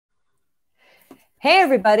Hey,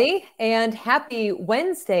 everybody, and happy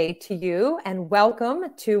Wednesday to you, and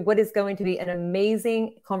welcome to what is going to be an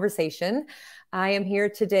amazing conversation. I am here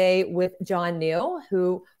today with John Neal,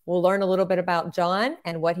 who will learn a little bit about John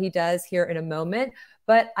and what he does here in a moment.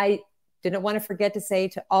 But I didn't want to forget to say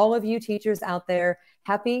to all of you teachers out there,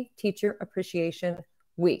 happy Teacher Appreciation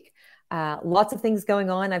Week. Lots of things going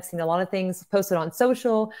on. I've seen a lot of things posted on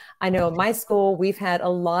social. I know in my school, we've had a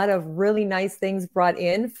lot of really nice things brought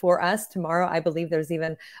in for us. Tomorrow, I believe there's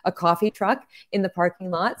even a coffee truck in the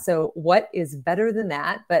parking lot. So what is better than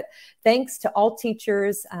that? But thanks to all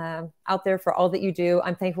teachers out there for all that you do.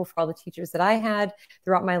 I'm thankful for all the teachers that I had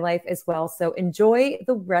throughout my life as well. So enjoy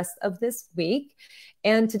the rest of this week.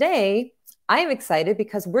 And today, I am excited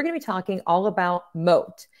because we're going to be talking all about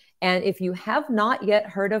Mote. And if you have not yet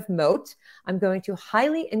heard of Mote, I'm going to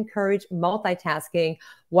highly encourage multitasking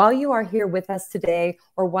while you are here with us today,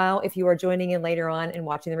 or while if you are joining in later on and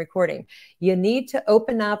watching the recording. You need to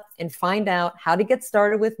open up and find out how to get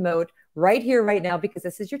started with Mote right here, right now, because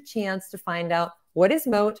this is your chance to find out what is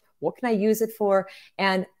Mote, what can I use it for?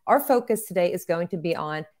 And our focus today is going to be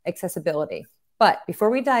on accessibility. But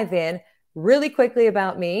before we dive in, really quickly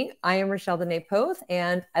about me, I am Rochelle Dene-Poth,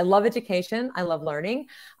 and I love education. I love learning.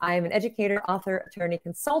 I am an educator, author, attorney,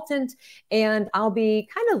 consultant, and I'll be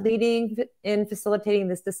kind of leading and facilitating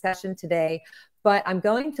this discussion today. But I'm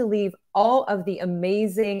going to leave all of the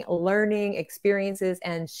amazing learning experiences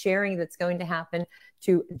and sharing that's going to happen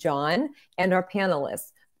to John and our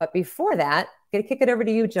panelists. But before that, I'm going to kick it over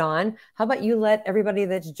to you, John. How about you let everybody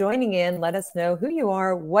that's joining in let us know who you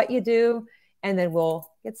are, what you do, and then we'll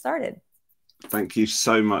get started. Thank you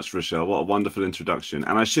so much, Rochelle. What a wonderful introduction.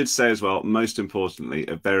 And I should say as well, most importantly,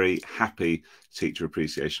 a very happy Teacher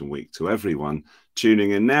Appreciation Week to everyone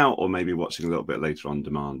tuning in now or maybe watching a little bit later on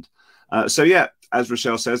demand. So yeah, as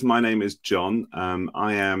Rochelle says, my name is John.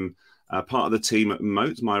 I am part of the team at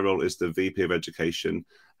Mote. My role is the VP of Education.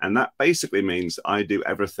 And that basically means I do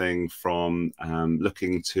everything from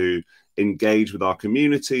looking to engage with our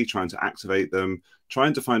community, trying to activate them,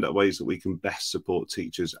 trying to find out ways that we can best support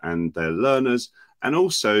teachers and their learners, and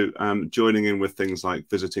also joining in with things like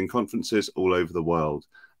visiting conferences all over the world.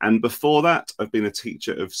 And before that, I've been a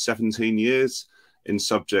teacher of 17 years in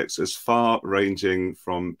subjects as far-ranging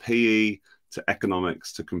from PE to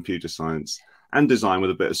economics to computer science and design,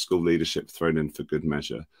 with a bit of school leadership thrown in for good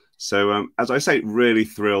measure. So as I say, really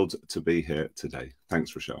thrilled to be here today.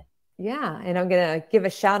 Thanks, Rochelle. Yeah, and I'm going to give a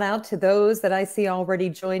shout out to those that I see already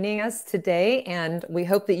joining us today, and we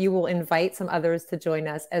hope that you will invite some others to join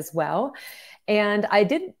us as well. And I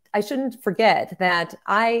shouldn't forget that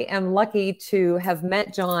I am lucky to have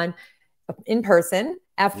met John in person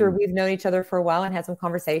after we've known each other for a while and had some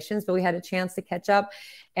conversations, but we had a chance to catch up.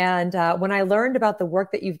 And when I learned about the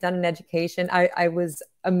work that you've done in education, I was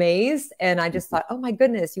amazed, and I just thought, oh my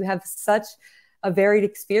goodness, you have such a varied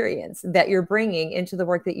experience that you're bringing into the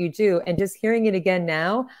work that you do. And just hearing it again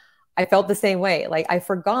now, I felt the same way. Like I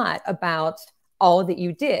forgot about all that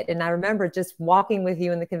you did. And I remember just walking with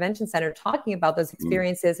you in the convention center, talking about those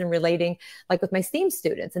experiences and relating, like with my STEAM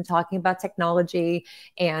students, and talking about technology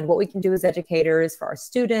and what we can do as educators for our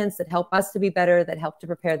students that help us to be better, that help to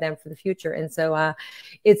prepare them for the future. And so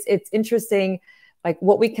it's interesting, like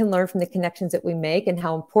what we can learn from the connections that we make and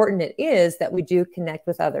how important it is that we do connect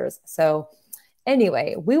with others. So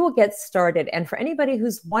anyway, we will get started. And for anybody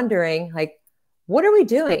who's wondering, like, what are we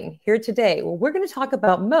doing here today? Well, we're going to talk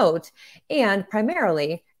about Mote and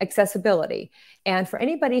primarily accessibility. And for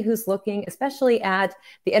anybody who's looking, especially at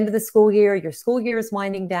the end of the school year, your school year is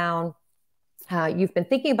winding down. You've been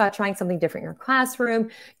thinking about trying something different in your classroom.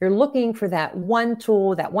 You're looking for that one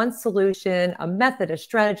tool, that one solution, a method, a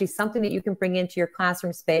strategy, something that you can bring into your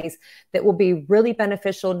classroom space that will be really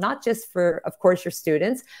beneficial, not just for, of course, your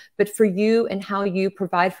students, but for you and how you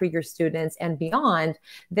provide for your students and beyond.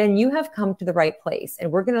 Then you have come to the right place. And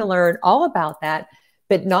we're going to learn all about that,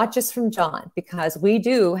 but not just from John, because we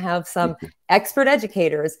do have some expert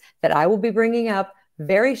educators that I will be bringing up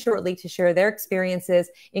very shortly to share their experiences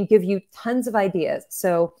and give you tons of ideas.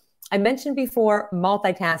 So I mentioned before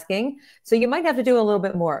multitasking. So you might have to do a little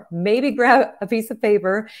bit more. Maybe grab a piece of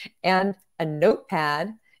paper and a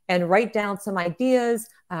notepad and write down some ideas.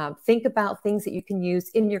 Think about things that you can use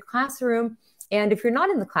in your classroom. And if you're not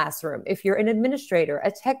in the classroom, if you're an administrator, a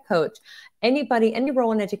tech coach, anybody, any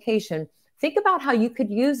role in education, think about how you could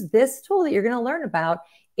use this tool that you're going to learn about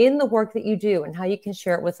in the work that you do and how you can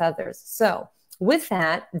share it with others. So with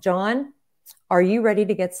that, John, are you ready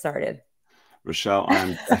to get started? Rochelle,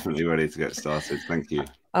 I'm definitely ready to get started. Thank you.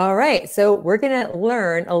 All right. So we're going to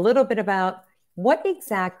learn a little bit about what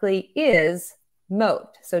exactly is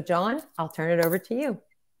Mote. So John, I'll turn it over to you.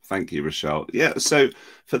 Thank you, Rochelle. Yeah, so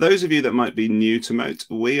for those of you that might be new to Mote,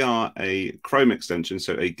 we are a Chrome extension,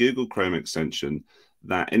 so a Google Chrome extension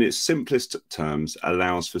that in its simplest terms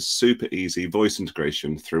allows for super easy voice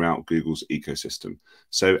integration throughout Google's ecosystem.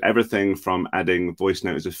 So everything from adding voice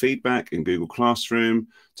notes of feedback in Google Classroom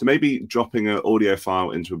to maybe dropping an audio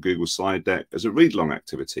file into a Google slide deck as a read-along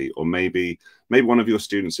activity, or maybe one of your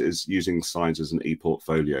students is using slides as an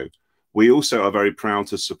e-portfolio. We also are very proud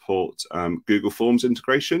to support Google Forms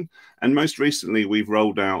integration. And most recently, we've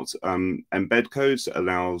rolled out embed codes that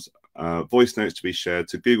allows voice notes to be shared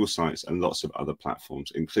to Google Sites and lots of other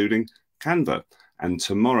platforms, including Canva. And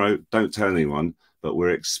tomorrow, don't tell anyone, but we're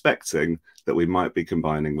expecting that we might be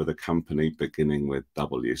combining with a company beginning with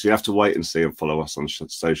W. So you have to wait and see and follow us on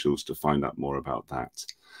socials to find out more about that.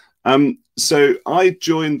 So I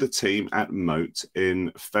joined the team at Mote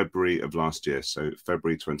in February of last year, so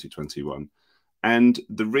February 2021. And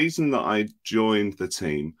the reason that I joined the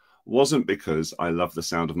team wasn't because I love the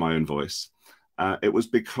sound of my own voice. It was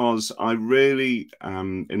because I really,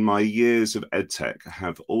 in my years of EdTech,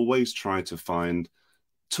 have always tried to find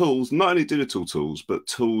tools, not only digital tools, but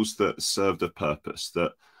tools that served a purpose,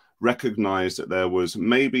 that recognized that there was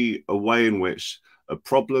maybe a way in which a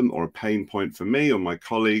problem or a pain point for me or my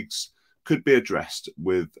colleagues could be addressed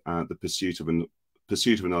with the pursuit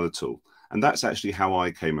of another tool. And that's actually how I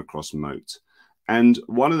came across Mote. And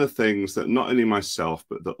one of the things that not only myself,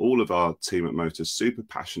 but that all of our team at Mote are super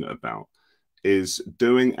passionate about is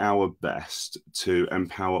doing our best to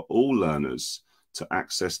empower all learners to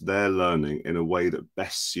access their learning in a way that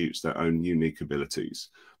best suits their own unique abilities.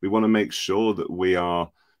 We want to make sure that we are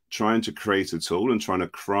trying to create a tool and trying to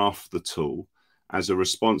craft the tool as a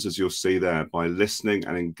response, as you'll see there, by listening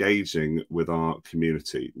and engaging with our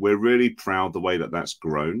community. We're really proud the way that that's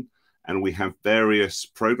grown, and we have various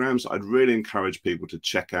programs I'd really encourage people to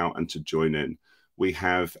check out and to join in. We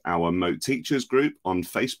have our Mote Teachers group on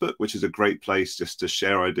Facebook, which is a great place just to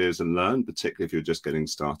share ideas and learn, particularly if you're just getting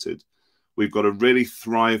started. We've got a really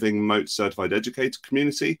thriving Mote Certified Educator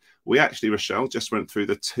community. We actually, Rochelle, just went through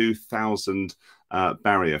the 2,000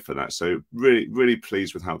 barrier for that. So really, really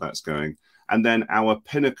pleased with how that's going. And then our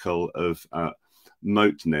pinnacle of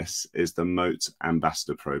Moteness is the Mote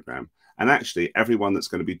Ambassador Program. And actually, everyone that's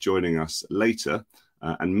going to be joining us later,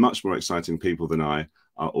 and much more exciting people than I,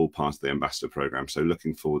 are all part of the Ambassador Program. So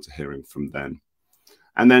looking forward to hearing from them.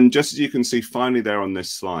 And then just as you can see finally there on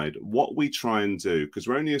this slide, what we try and do, because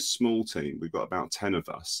we're only a small team, we've got about 10 of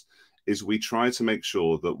us, is we try to make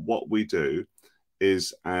sure that what we do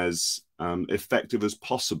is as effective as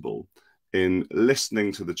possible in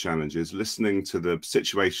listening to the challenges, listening to the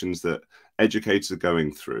situations that educators are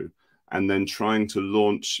going through, and then trying to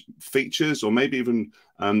launch features or maybe even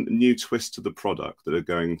new twists to the product that are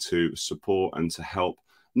going to support and to help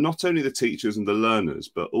not only the teachers and the learners,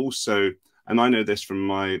 but also, and I know this from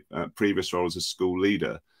my previous role as a school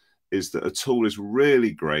leader, is that a tool is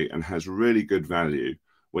really great and has really good value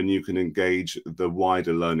when you can engage the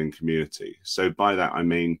wider learning community. So by that, I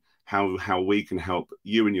mean how we can help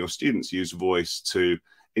you and your students use voice to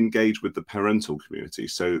engage with the parental community,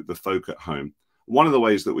 so the folk at home. One of the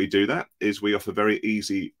ways that we do that is we offer very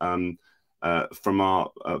easy, from our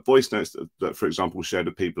voice notes that, for example, shared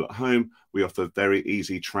with people at home, we offer very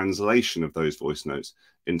easy translation of those voice notes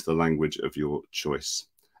into the language of your choice.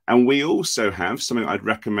 And we also have something I'd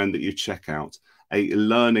recommend that you check out, a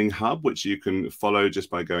learning hub, which you can follow just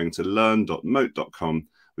by going to learn.mote.com.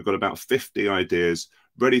 We've got about 50 ideas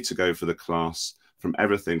ready to go for the class, from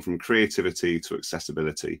everything from creativity to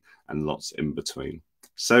accessibility and lots in between.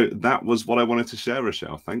 So that was what I wanted to share,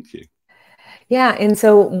 Rochelle. Thank you. Yeah. And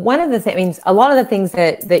so one of the things, a lot of the things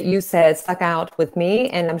that you said stuck out with me,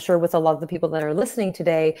 and I'm sure with a lot of the people that are listening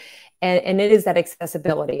today, and it is that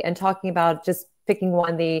accessibility and talking about just picking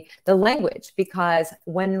one, the language, because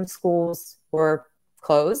when schools were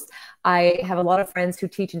closed, I have a lot of friends who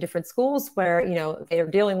teach in different schools where, you know, they're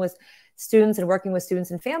dealing with students and working with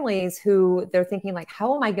students and families who they're thinking like,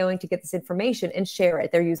 how am I going to get this information and share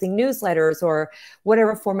it? They're using newsletters or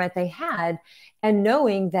whatever format they had. And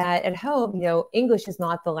knowing that at home, you know, English is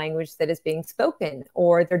not the language that is being spoken,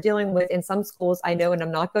 or they're dealing with, in some schools, I know, and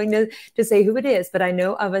I'm not going to say who it is, but I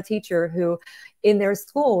know of a teacher who in their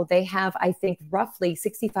school, they have, I think, roughly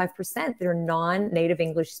 65% that are non-native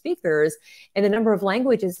English speakers. And the number of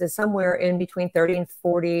languages is somewhere in between 30 and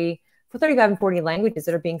 40, for 35 and 40 languages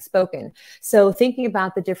that are being spoken. So thinking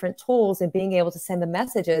about the different tools and being able to send the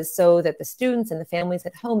messages so that the students and the families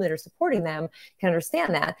at home that are supporting them can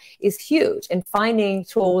understand that is huge. And finding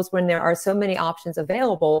tools when there are so many options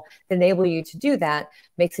available that enable you to do that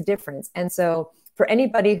makes a difference. And so for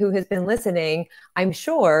anybody who has been listening, I'm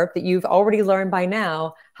sure that you've already learned by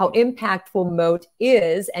now how impactful Mote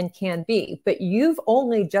is and can be, but you've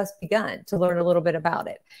only just begun to learn a little bit about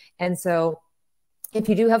it. And so if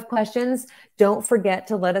you do have questions, don't forget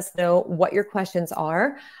to let us know what your questions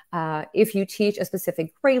are. If you teach a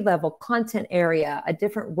specific grade level, content area, a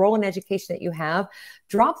different role in education that you have,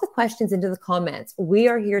 drop the questions into the comments. We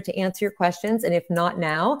are here to answer your questions. And if not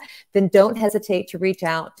now, then don't hesitate to reach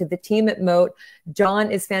out to the team at Mote.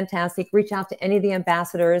 John is fantastic. Reach out to any of the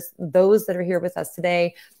ambassadors, those that are here with us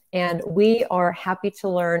today. And we are happy to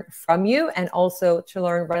learn from you and also to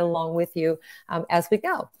learn right along with you as we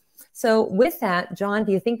go. So with that, John,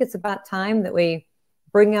 do you think it's about time that we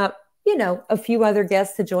bring up, you know, a few other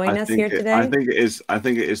guests to join us here today? I think it is. I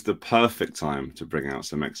think it is the perfect time to bring out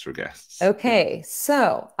some extra guests. Okay,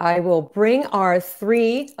 so I will bring our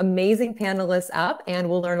 3 amazing panelists up and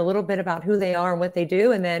we'll learn a little bit about who they are and what they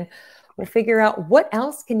do. And then we'll figure out what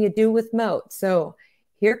else can you do with Mote. So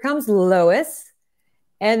here comes Lois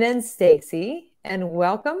and then Stacy, and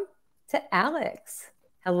welcome to Alex.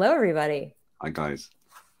 Hello, everybody. Hi, guys.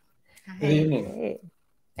 Good evening. Great.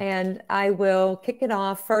 And I will kick it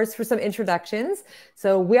off first for some introductions.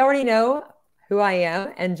 So we already know who I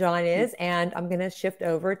am and John is, and I'm going to shift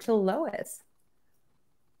over to Lois.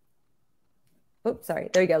 Oops, sorry.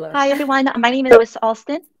 There you go, Lois. Hi, everyone. My name is Lois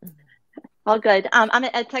Alston. All good. I'm an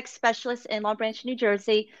ed tech specialist in Long Branch, New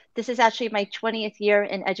Jersey. This is actually my 20th year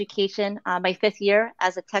in education, my 5th year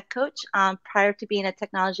as a tech coach. Prior to being a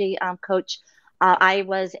technology coach, I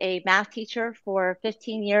was a math teacher for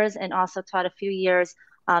 15 years and also taught a few years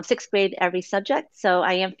 6th grade every subject. So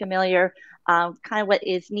I am familiar kind of what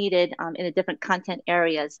is needed in the different content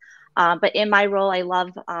areas. But in my role, I love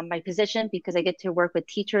my position because I get to work with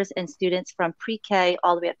teachers and students from pre-K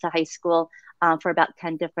all the way up to high school for about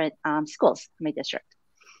 10 different schools in my district.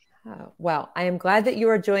 Oh, well, I am glad that you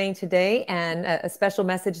are joining today, and a special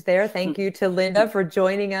message there. Thank you to Linda for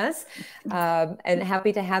joining us, and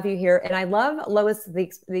happy to have you here. And I love, Lois, the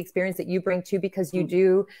experience that you bring too, because you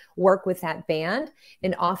do work with that band.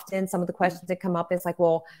 And often some of the questions that come up is like,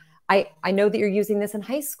 well, I know that you're using this in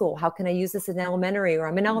high school. How can I use this in elementary? Or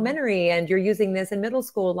I'm in elementary and you're using this in middle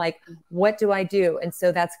school. Like, what do I do? And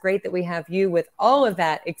so that's great that we have you with all of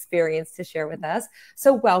that experience to share with us.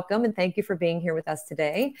 So welcome and thank you for being here with us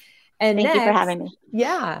today. And thank next, you for having me.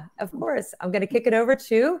 Yeah, of course. I'm going to kick it over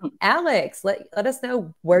to Alex. Let us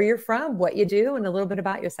know where you're from, what you do, and a little bit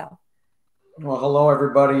about yourself. Well, hello,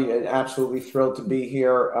 everybody. Absolutely thrilled to be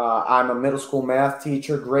here. I'm a middle school math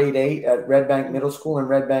teacher, grade 8 at Red Bank Middle School in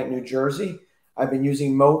Red Bank, New Jersey. I've been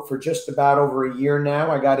using Mote for just about over a year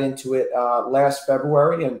now. I got into it last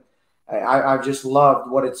February, and I've just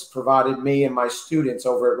loved what it's provided me and my students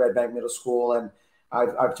over at Red Bank Middle School. And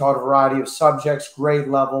I've taught a variety of subjects, grade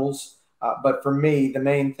levels. But for me, the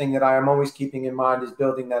main thing that I am always keeping in mind is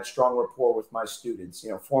building that strong rapport with my students,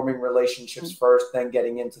 you know, forming relationships first, then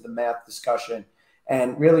getting into the math discussion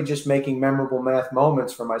and really just making memorable math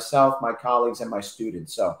moments for myself, my colleagues, and my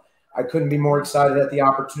students. So I couldn't be more excited at the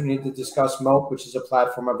opportunity to discuss Mote, which is a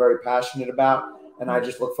platform I'm very passionate about. And I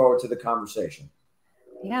just look forward to the conversation.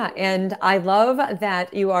 Yeah, and I love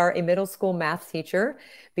that you are a middle school math teacher,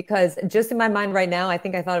 because just in my mind right now, I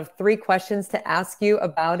think I thought of 3 questions to ask you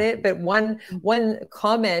about it. But one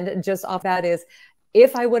comment just off that is,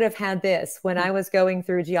 if I would have had this when I was going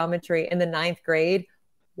through geometry in the 9th grade,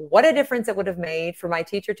 what a difference it would have made for my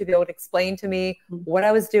teacher to be able to explain to me what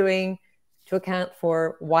I was doing to account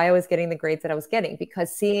for why I was getting the grades that I was getting.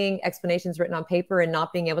 Because seeing explanations written on paper and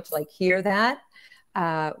not being able to like hear that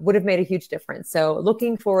would have made a huge difference. So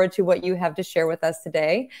looking forward to what you have to share with us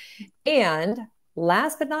today. And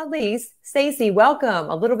last but not least, Stacy, welcome.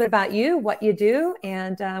 A little bit about you, what you do,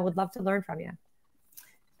 and would love to learn from you.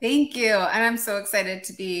 Thank you. And I'm so excited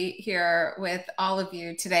to be here with all of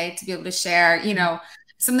you today to be able to share, you know,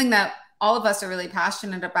 something that all of us are really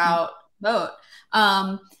passionate about, Mote.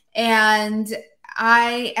 And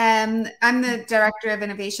I'm the director of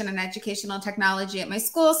innovation and educational technology at my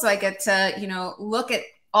school. So I get to, you know, look at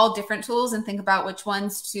all different tools and think about which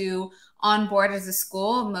ones to onboard as a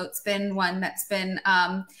school. Mote's been one that's been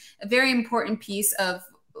a very important piece of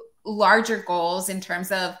larger goals in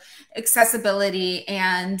terms of accessibility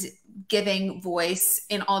and giving voice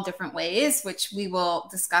in all different ways, which we will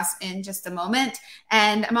discuss in just a moment.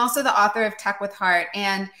 And I'm also the author of Tech with Heart.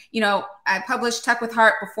 And, you know, I published Tech with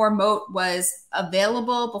Heart before Mote was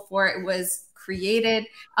available, before it was created.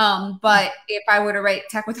 But if I were to write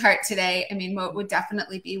Tech with Heart today, I mean, Mote would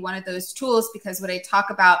definitely be one of those tools, because what I talk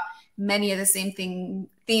about many of the same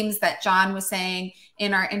themes that John was saying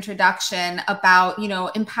in our introduction about, you know,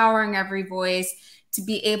 empowering every voice, to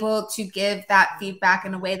be able to give that feedback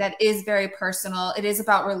in a way that is very personal. It is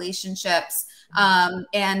about relationships.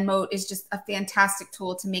 And Mote is just a fantastic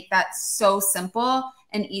tool to make that so simple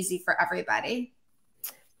and easy for everybody.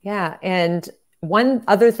 Yeah. And one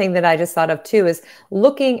other thing that I just thought of too is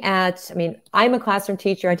looking at, I mean, I'm a classroom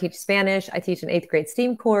teacher. I teach Spanish. I teach an 8th grade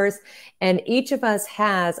STEAM course, and each of us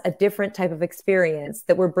has a different type of experience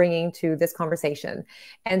that we're bringing to this conversation.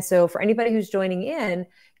 And so for anybody who's joining in,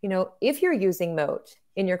 you know, if you're using Mote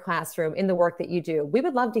in your classroom, in the work that you do, we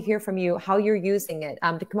would love to hear from you how you're using it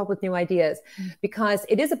to come up with new ideas, because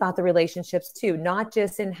it is about the relationships too, not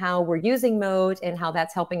just in how we're using Mote and how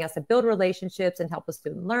that's helping us to build relationships and help with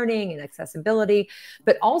student learning and accessibility,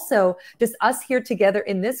 but also just us here together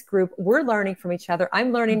in this group. We're learning from each other.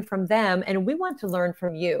 I'm learning from them, and we want to learn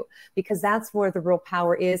from you, because that's where the real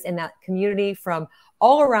power is, in that community from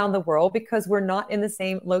all around the world, because we're not in the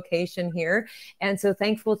same location here. And so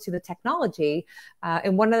thankful to the technology.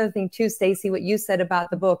 And one other thing too, Stacy, what you said about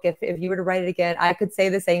the book, if you were to write it again, I could say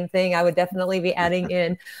the same thing. I would definitely be adding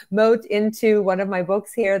in Mote into one of my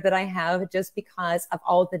books here that I have, just because of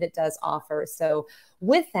all that it does offer. So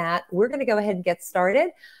with that, we're going to go ahead and get started.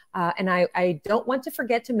 And I don't want to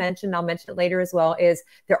forget to mention, I'll mention it later as well, is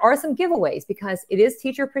there are some giveaways, because it is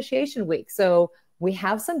Teacher Appreciation Week. So we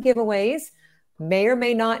have some giveaways. May or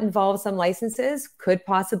may not involve some licenses, could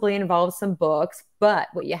possibly involve some books, but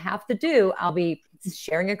what you have to do, I'll be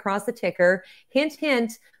sharing across the ticker, hint,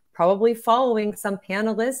 hint, probably following some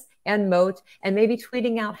panelists and Mote, and maybe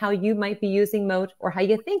tweeting out how you might be using Mote or how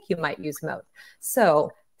you think you might use Mote.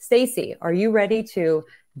 So Stacy, are you ready to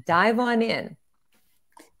dive on in?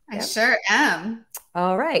 I sure am.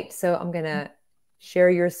 All right, so I'm gonna share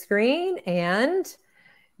your screen, and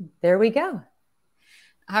there we go.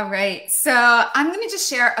 All right, so I'm going to just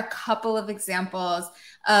share a couple of examples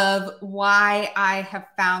of why I have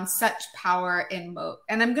found such power in Mote.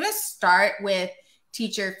 And I'm going to start with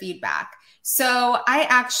teacher feedback. So I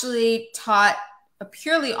actually taught a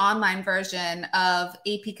purely online version of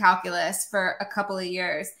AP Calculus for a couple of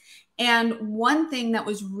years. And one thing that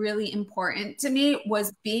was really important to me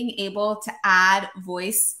was being able to add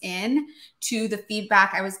voice in to the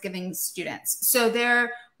feedback I was giving students. So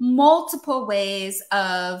there multiple ways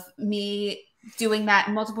of me doing that,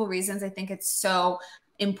 and multiple reasons I think it's so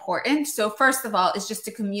important. So first of all is just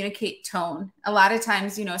to communicate tone. A lot of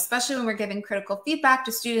times, you know, especially when we're giving critical feedback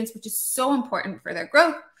to students, which is so important for their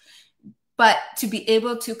growth, but to be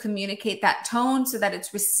able to communicate that tone so that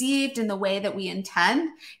it's received in the way that we intend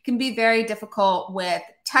can be very difficult with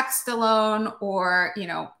text alone, or, you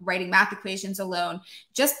know, writing math equations alone.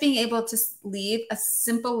 Just being able to leave a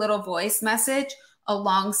simple little voice message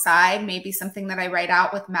alongside maybe something that I write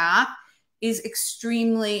out with math is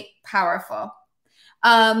extremely powerful.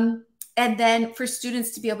 And then for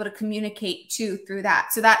students to be able to communicate too through that.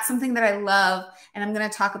 So that's something that I love, and I'm going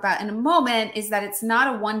to talk about in a moment, is that it's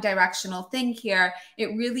not a one-directional thing here.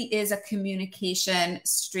 It really is a communication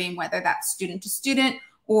stream, whether that's student to student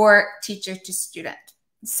or teacher to student.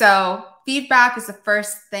 So feedback is the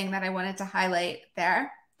first thing that I wanted to highlight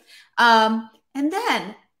there. And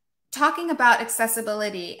then talking about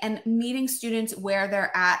accessibility and meeting students where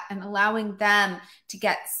they're at and allowing them to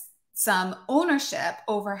get some ownership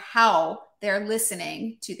over how they're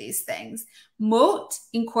listening to these things. Mote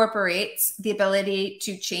incorporates the ability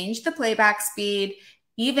to change the playback speed,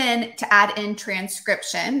 even to add in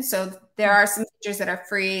transcription. So there are some features that are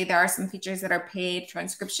free. There are some features that are paid.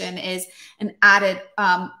 Transcription is an added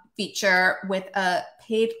feature with a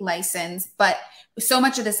paid license, but so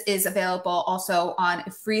much of this is available also on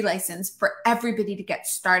a free license for everybody to get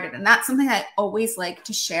started. And that's something I always like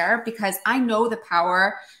to share, because I know the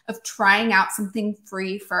power of trying out something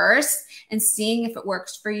free first and seeing if it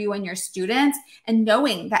works for you and your students, and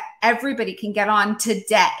knowing that everybody can get on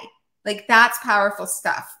today. Like, that's powerful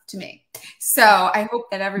stuff to me. So I hope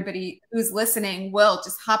that everybody who's listening will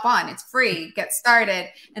just hop on. It's free, get started,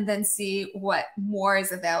 and then see what more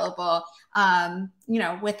is available, you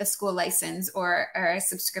know, with a school license or a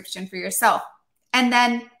subscription for yourself. And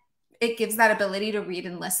then it gives that ability to read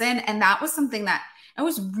and listen. And that was something that I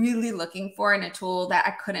was really looking for in a tool that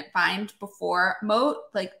I couldn't find before Mote,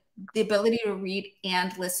 like the ability to read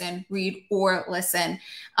and listen, read or listen.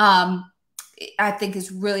 I think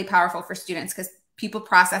is really powerful for students, because people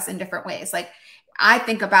process in different ways. Like, I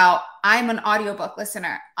think about, I'm an audiobook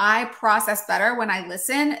listener. I process better when I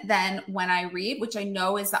listen than when I read, which I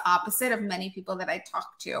know is the opposite of many people that I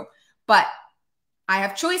talk to. But I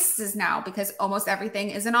have choices now, because almost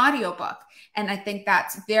everything is an audiobook. And I think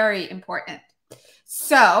that's very important.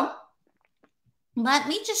 So let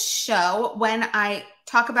me just show when I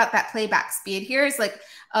talk about that playback speed. Here's like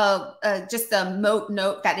just a Mote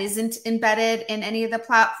note that isn't embedded in any of the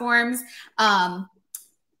platforms.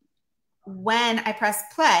 When I press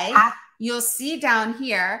play, you'll see down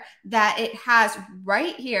here that it has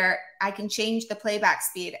right here, I can change the playback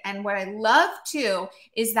speed. And what I love too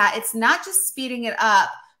is that it's not just speeding it up.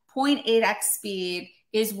 0.8x speed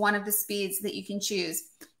is one of the speeds that you can choose.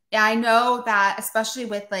 I know that especially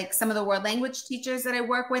with like some of the world language teachers that I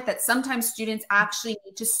work with, that sometimes students actually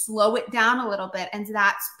need to slow it down a little bit. And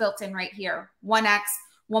that's built in right here, 1x,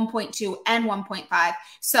 1.2, and 1.5.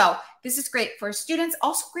 So this is great for students,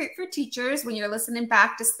 also great for teachers when you're listening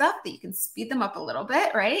back to stuff that you can speed them up a little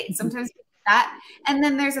bit, right? Sometimes that. And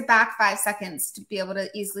then there's a back 5 seconds to be able to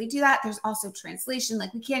easily do that. There's also translation.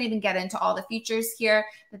 Like we can't even get into all the features here,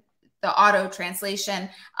 the auto translation.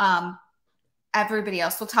 Everybody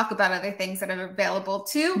else will talk about other things that are available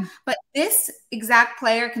too. But this exact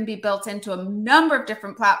player can be built into a number of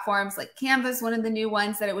different platforms, like Canva is one of the new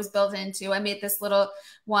ones that it was built into. I made this little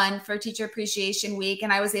one for Teacher Appreciation Week,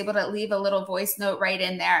 and I was able to leave a little voice note right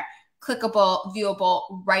in there, clickable,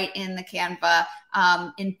 viewable, right in the Canva,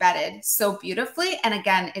 embedded so beautifully. And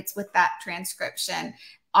again, it's with that transcription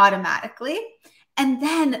automatically. And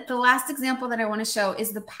then the last example that I want to show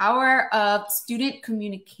is the power of student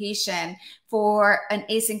communication for an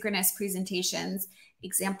asynchronous presentations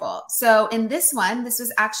example. So in this one, this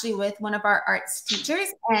was actually with one of our arts teachers,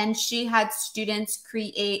 and she had students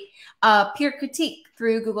create a peer critique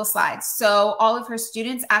through Google Slides. So all of her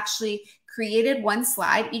students actually created one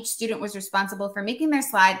slide. Each student was responsible for making their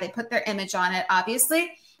slide. They put their image on it,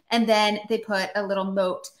 obviously, and then they put a little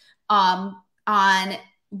note on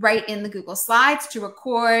right in the Google Slides to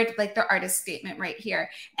record like their artist statement right here.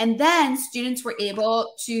 And then students were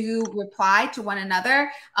able to reply to one another.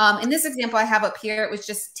 In this example I have up here, it was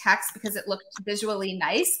just text because it looked visually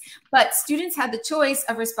nice, but students had the choice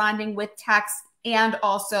of responding with text and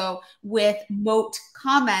also with Mote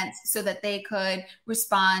comments so that they could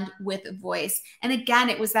respond with voice. And again,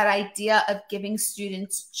 it was that idea of giving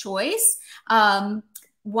students choice. One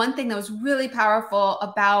thing that was really powerful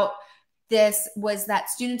about this was that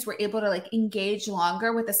students were able to like engage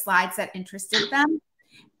longer with the slides that interested them.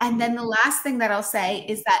 And then the last thing that I'll say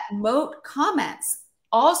is that Mote comments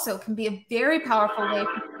also can be a very powerful way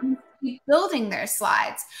for students to keep building their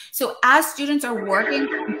slides. So as students are working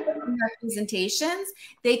on their presentations,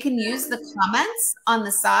 they can use the comments on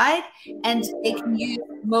the side, and they can use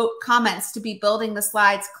Mote comments to be building the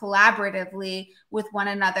slides collaboratively with one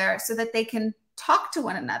another so that they can talk to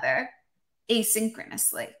one another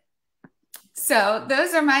asynchronously. So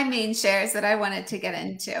those are my main shares that I wanted to get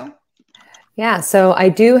into. Yeah, so I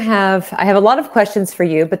have a lot of questions for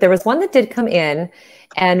you, but there was one that did come in,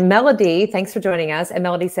 and Melody, thanks for joining us. And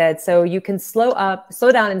Melody said, so you can slow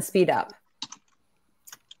down and speed up.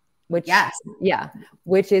 Which, yes. Yeah,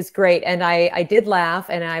 which is great. And I did laugh,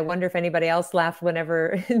 and I wonder if anybody else laughed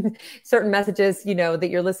whenever certain messages, you know, that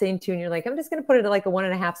you're listening to, and you're like, I'm just going to put it at like a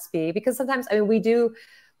 1.5 speed, because sometimes, I mean,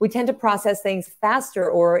 we tend to process things faster,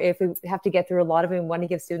 or if we have to get through a lot of it and want to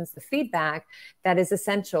give students the feedback, that is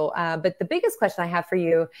essential. But the biggest question I have for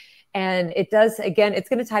you, and it does, again, it's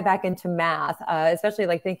going to tie back into math, especially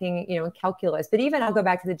like thinking, you know, in calculus, but even I'll go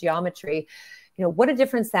back to the geometry, you know, what a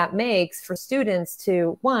difference that makes for students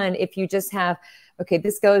to, one, if you just have, okay,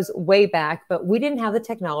 this goes way back, but we didn't have the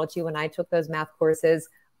technology when I took those math courses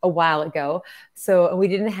a while ago. So we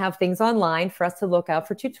didn't have things online for us to look out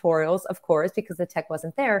for tutorials, of course, because the tech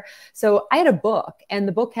wasn't there. So I had a book, and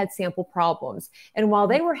the book had sample problems. And while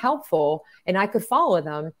they were helpful and I could follow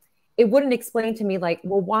them, it wouldn't explain to me like,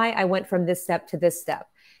 well, why I went from this step to this step.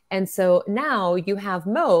 And so now you have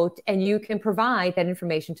Mote, and you can provide that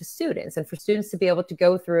information to students, and for students to be able to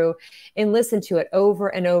go through and listen to it over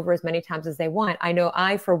and over as many times as they want. I know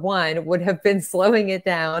I, for one, would have been slowing it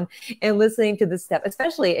down and listening to the step,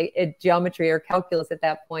 especially at geometry or calculus at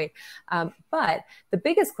that point. But the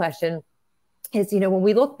biggest question is, you know, when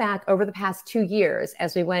we look back over the past 2 years,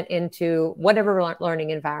 as we went into whatever learning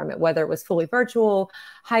environment, whether it was fully virtual,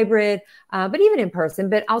 hybrid, but even in person,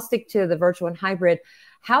 but I'll stick to the virtual and hybrid.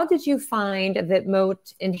 How did you find that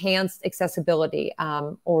Mote enhanced accessibility?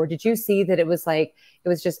 Or did you see that it was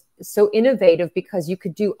just so innovative because you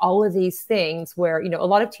could do all of these things where, you know, a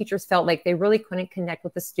lot of teachers felt like they really couldn't connect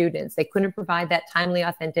with the students. They couldn't provide that timely,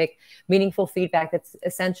 authentic, meaningful feedback that's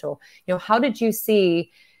essential. You know, how did you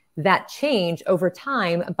see that change over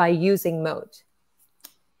time by using Mote?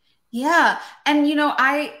 Yeah. And, you know,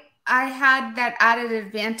 I had that added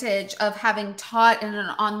advantage of having taught in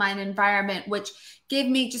an online environment, which gave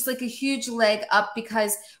me just like a huge leg up,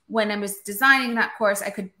 because when I was designing that course, I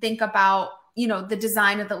could think about you know, the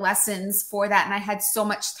design of the lessons for that. And I had so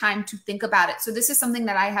much time to think about it. So this is something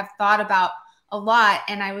that I have thought about a lot,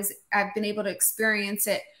 and I've been able to experience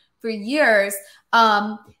it for years.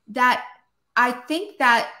 That I think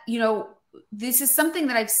that, you know, this is something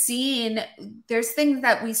that I've seen. There's things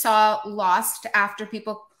that we saw lost after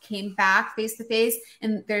people came back face to face,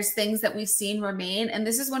 and there's things that we've seen remain. And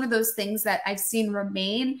this is one of those things that I've seen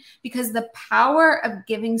remain, because the power of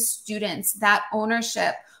giving students that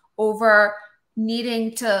ownership over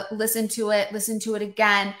needing to listen to it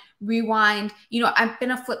again, rewind. You know, I've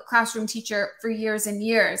been a flipped classroom teacher for years and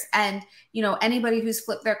years. And, you know, anybody who's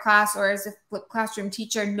flipped their class or is a flipped classroom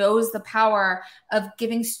teacher knows the power of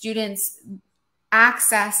giving students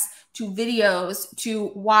access to videos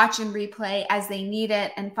to watch and replay as they need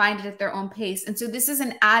it and find it at their own pace. And so this is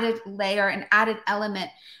an added layer, an added element,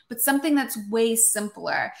 but something that's way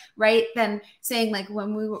simpler, right? Than saying, like,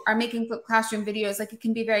 when we are making flipped classroom videos, like, it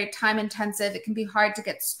can be very time intensive. It can be hard to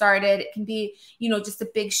get started. It can be, you know, just a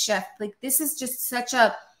big shift. Like, this is just such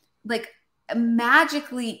a, like, a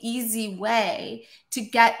magically easy way to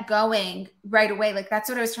get going right away. Like, that's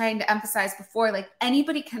what I was trying to emphasize before. Like,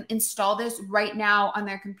 anybody can install this right now on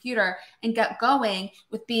their computer and get going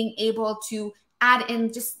with being able to add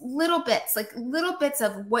in just little bits, like little bits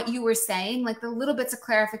of what you were saying, like the little bits of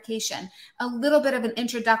clarification, a little bit of an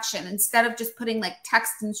introduction, instead of just putting like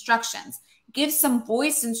text instructions. Give some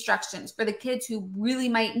voice instructions for the kids who really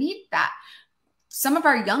might need that. Some of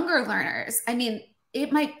our younger learners, I mean,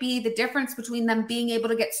 it might be the difference between them being able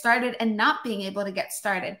to get started and not being able to get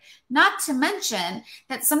started. Not to mention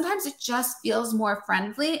that sometimes it just feels more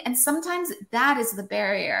friendly, and sometimes that is the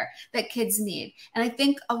barrier that kids need. And I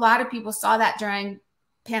think a lot of people saw that during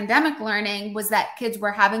pandemic learning, was that kids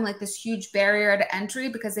were having like this huge barrier to entry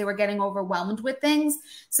because they were getting overwhelmed with things.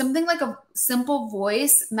 Something like a simple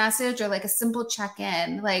voice message or like a simple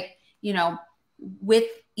check-in, like, you know, with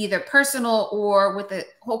either personal or with the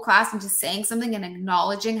whole class, and just saying something and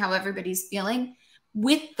acknowledging how everybody's feeling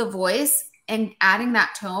with the voice and adding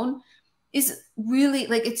that tone is really,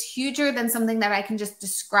 like, it's huger than something that I can just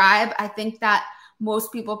describe. I think that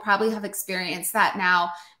most people probably have experienced that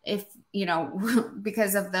now, if, you know,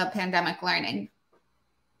 because of the pandemic learning.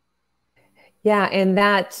 Yeah, and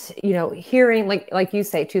that, you know, hearing, like you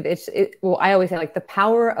say too, well, I always say, like, the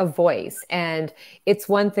power of voice. And it's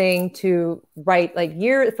one thing to write like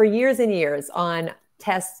for years and years on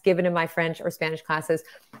tests given in my French or Spanish classes.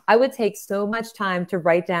 I would take so much time to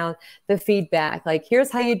write down the feedback, like,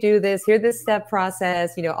 here's how you do this, here's this step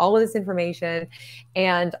process, you know, all of this information,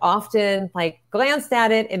 and often like glanced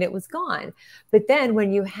at it and it was gone. But then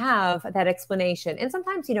when you have that explanation, and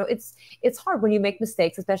sometimes, you know, it's hard when you make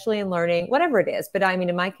mistakes, especially in learning, whatever it is. But I mean,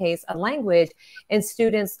 in my case, a language, and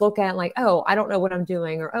students look at like, oh, I don't know what I'm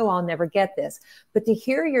doing, or, oh, I'll never get this. But to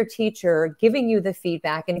hear your teacher giving you the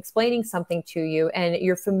feedback and explaining something to you, and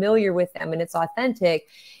you're familiar with them and it's authentic,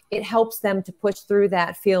 it helps them to push through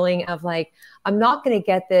that feeling of like, I'm not going to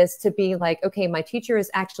get this, to be like, okay, my teacher is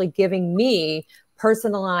actually giving me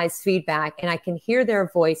personalized feedback and I can hear their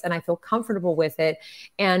voice and I feel comfortable with it.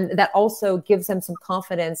 And that also gives them some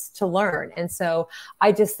confidence to learn. And so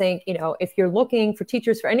I just think, you know, if you're looking for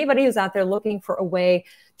teachers, for anybody who's out there looking for a way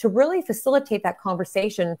to really facilitate that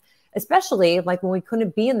conversation, especially like when we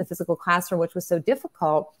couldn't be in the physical classroom, which was so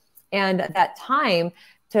difficult, and that time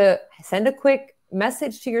to send a quick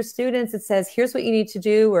message to your students that says, here's what you need to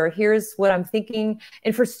do, or here's what I'm thinking.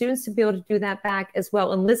 And for students to be able to do that back as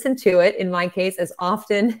well and listen to it, in my case, as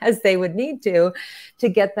often as they would need to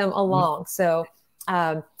get them along. So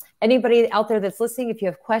anybody out there that's listening, if you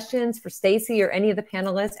have questions for Stacy or any of the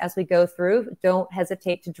panelists as we go through, don't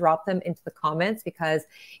hesitate to drop them into the comments, because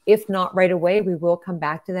if not right away, we will come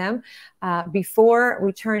back to them. Before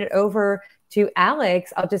we turn it over to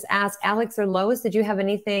Alex, I'll just ask Alex or Lois, did you have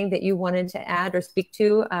anything that you wanted to add or speak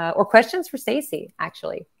to, or questions for Stacy,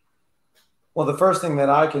 actually? Well, the first thing that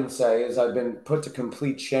I can say is I've been put to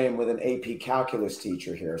complete shame with an AP calculus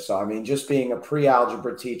teacher here. So, I mean, just being a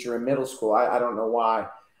pre-algebra teacher in middle school, I don't know why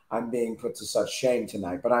I'm being put to such shame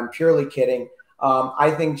tonight, but I'm purely kidding.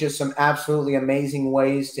 I think just some absolutely amazing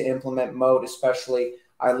ways to implement Mote, especially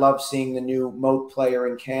I love seeing the new Mote player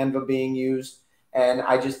in Canva being used. And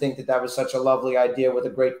I just think that that was such a lovely idea with a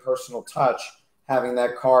great personal touch, having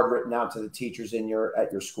that card written out to the teachers at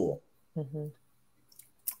your school. Mm-hmm.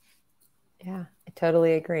 Yeah, I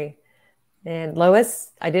totally agree. And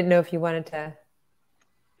Lois, I didn't know if you wanted to.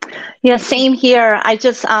 Yeah, same here. I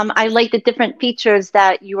just, I like the different features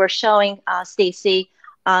that you were showing, Stacy,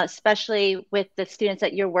 especially with the students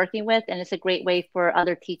that you're working with. And it's a great way for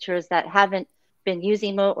other teachers that haven't been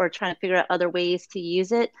using Mote or trying to figure out other ways to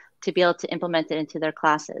use it, to be able to implement it into their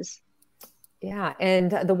classes. Yeah.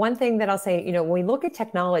 And the one thing that I'll say, when we look at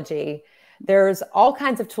technology, there's all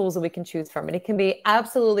kinds of tools that we can choose from. And it can be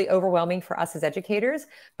absolutely overwhelming for us as educators,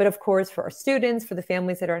 but of course, for our students, for the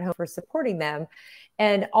families that are at home, for supporting them.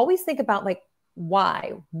 And always think about like,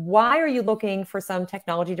 why? Why are you looking for some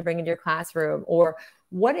technology to bring into your classroom? Or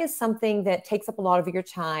what is something that takes up a lot of your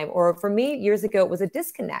time? Or for me, years ago, it was a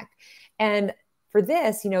disconnect. And for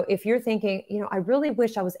this, if you're thinking, I really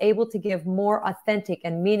wish I was able to give more authentic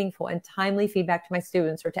and meaningful and timely feedback to my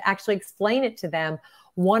students, or to actually explain it to them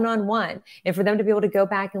one-on-one, and for them to be able to go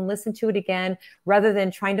back and listen to it again, rather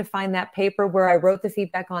than trying to find that paper where I wrote the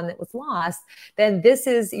feedback on that was lost, then this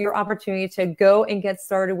is your opportunity to go and get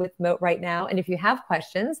started with Mote right now. And if you have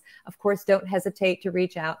questions, of course, don't hesitate to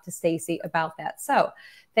reach out to Stacy about that. So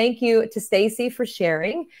thank you to Stacy for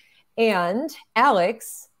sharing. And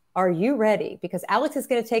Alex, are you ready? Because Alex is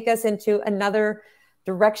going to take us into another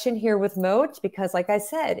direction here with Mote, because like I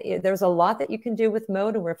said, there's a lot that you can do with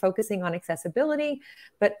Mote, and we're focusing on accessibility,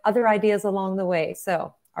 but other ideas along the way.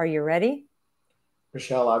 So are you ready?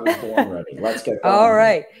 Rochelle, I was born ready. Let's get going. All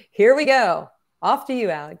right, here we go. Off to you,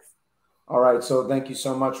 Alex. All right. So thank you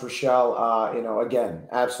so much, Rochelle. Again,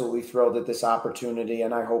 absolutely thrilled at this opportunity,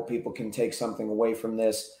 and I hope people can take something away from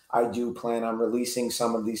this. I do plan on releasing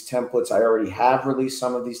some of these templates. I already have released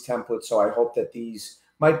some of these templates, so I hope that these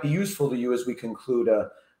might be useful to you as we conclude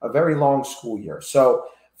a very long school year. So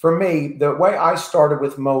for me, the way I started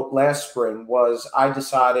with Mote last spring was I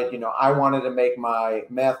decided, I wanted to make my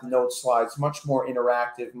math note slides much more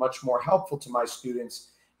interactive, much more helpful to my students,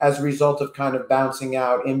 as a result of kind of bouncing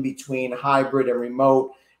out in between hybrid and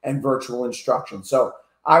remote and virtual instruction. So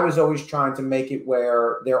I was always trying to make it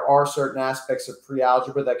where there are certain aspects of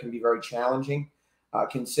pre-algebra that can be very challenging,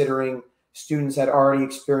 considering students had already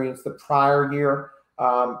experienced the prior year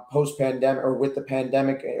post-pandemic, or with the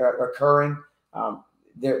pandemic occurring.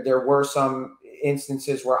 There were some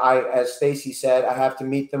instances where as Stacy said, I have to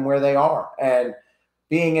meet them where they are. And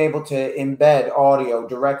being able to embed audio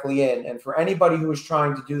directly in. And for anybody who was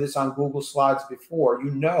trying to do this on Google Slides before,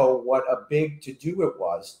 what a big to-do it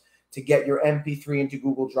was to get your MP3 into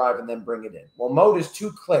Google Drive and then bring it in. Well, Mote is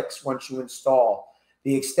 2 clicks once you install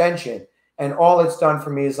the extension. And all it's done for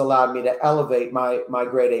me is allowed me to elevate my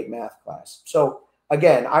grade 8 math class. So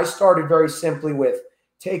again, I started very simply with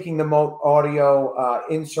taking the Mote audio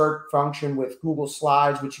insert function with Google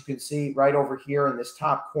Slides, which you can see right over here in this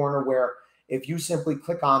top corner, where if you simply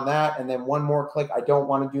click on that and then one more click, I don't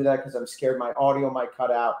want to do that because I'm scared my audio might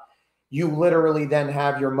cut out. You literally then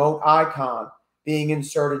have your Mote icon being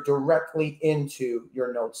inserted directly into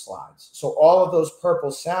your note slides. So all of those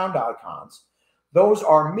purple sound icons, those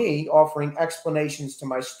are me offering explanations to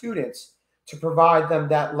my students to provide them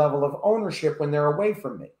that level of ownership when they're away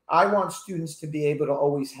from me. I want students to be able to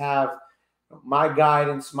always have my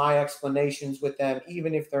guidance, my explanations with them,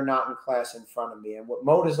 even if they're not in class in front of me. And what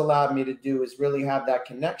Mote has allowed me to do is really have that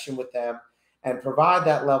connection with them and provide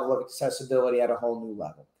that level of accessibility at a whole new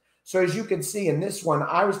level. So as you can see in this one,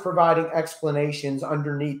 I was providing explanations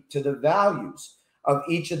underneath to the values of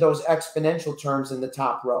each of those exponential terms in the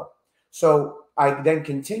top row. So I then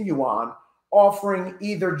continue on offering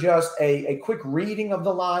either just a quick reading of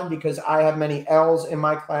the line, because I have many L's in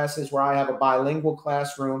my classes where I have a bilingual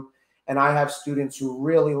classroom. And I have students who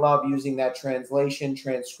really love using that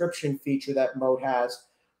transcription feature that Mote has.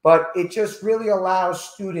 But it just really allows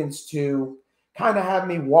students to kind of have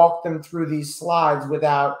me walk them through these slides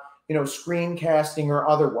without, screencasting or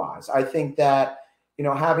otherwise. I think that,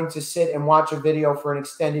 having to sit and watch a video for an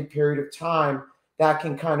extended period of time, that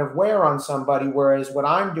can kind of wear on somebody. Whereas what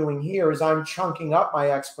I'm doing here is I'm chunking up my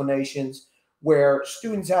explanations where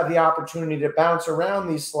students have the opportunity to bounce around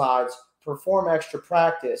these slides, perform extra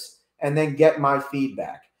practice, and then get my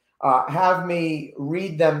feedback. Have me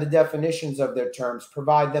read them the definitions of their terms,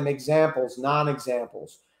 provide them examples,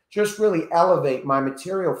 non-examples, just really elevate my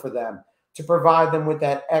material for them to provide them with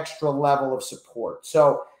that extra level of support.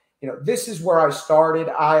 So, this is where I started.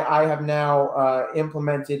 I have now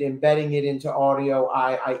implemented embedding it into audio.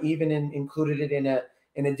 I even included it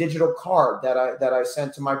in a digital card that I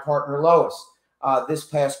sent to my partner Lois this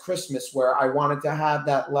past Christmas, where I wanted to have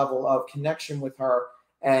that level of connection with her.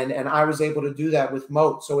 And I was able to do that with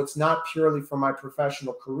Mote. So it's not purely for my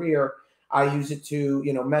professional career. I use it to,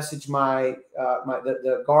 message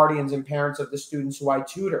the guardians and parents of the students who I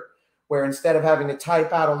tutor, where instead of having to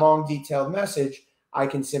type out a long, detailed message, I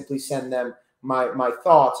can simply send them my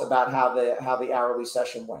thoughts about how the hourly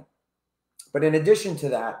session went. But in addition to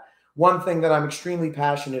that, one thing that I'm extremely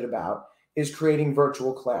passionate about is creating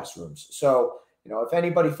virtual classrooms. So if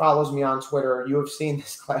anybody follows me on Twitter, you have seen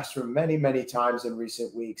this classroom many, many times in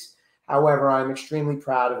recent weeks. However, I'm extremely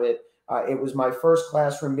proud of it. It was my first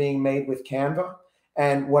classroom being made with Canva.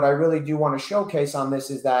 And what I really do want to showcase on this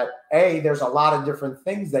is that, there's a lot of different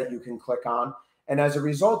things that you can click on. And as a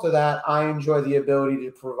result of that, I enjoy the ability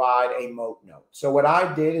to provide a Mote note. So what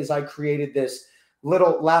I did is I created this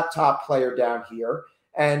little laptop player down here.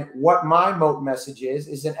 And what my Mote message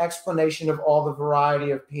is an explanation of all the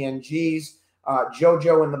variety of PNGs.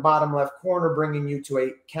 JoJo in the bottom left corner bringing you to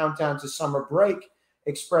a countdown to summer break,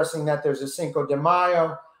 expressing that there's a Cinco de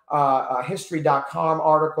Mayo, a history.com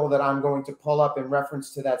article that I'm going to pull up in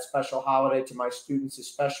reference to that special holiday to my students,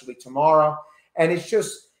 especially tomorrow. And it's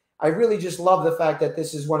just, I really just love the fact that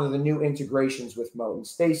this is one of the new integrations with Mote. And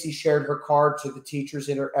Stacy shared her card to the teachers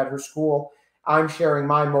at her school. I'm sharing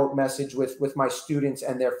my Mote message with my students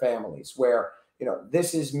and their families, where, you know,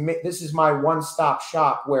 this is my one-stop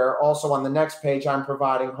shop, where also on the next page, I'm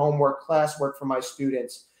providing homework, classwork for my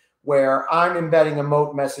students, where I'm embedding a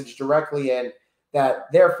Mote message directly in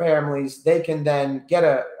that their families, they can then get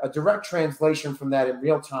a direct translation from that in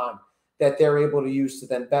real time that they're able to use to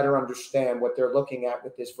then better understand what they're looking at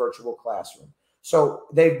with this virtual classroom. So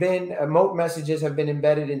they've been, Mote messages have been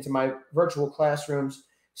embedded into my virtual classrooms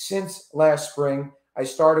since last spring. I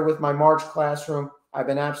started with my March classroom. I've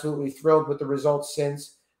been absolutely thrilled with the results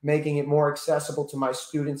since, making it more accessible to my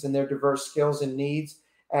students and their diverse skills and needs.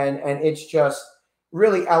 And it's just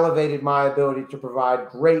really elevated my ability to provide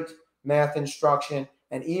great math instruction.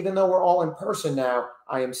 And even though we're all in person now,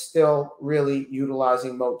 I am still really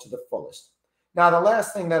utilizing Mote to the fullest. Now, the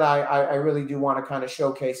last thing that I really do want to kind of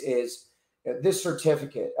showcase is this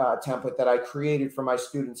certificate template that I created for my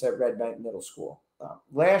students at Red Bank Middle School.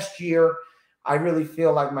 Last year, I really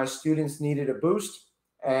feel like my students needed a boost.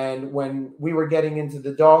 And when we were getting into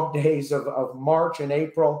the dog days of March and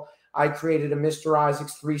April, I created a Mr.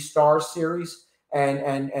 Isaac's 3-star series.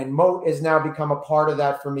 And Mote has now become a part of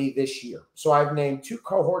that for me this year. So I've named 2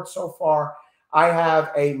 cohorts so far. I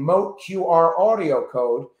have a Mote QR audio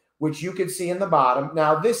code, which you can see in the bottom.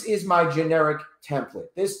 Now, this is my generic template.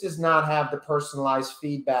 This does not have the personalized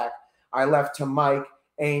feedback I left to Mike,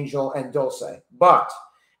 Angel, and Dulce. But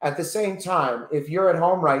at the same time, if you're at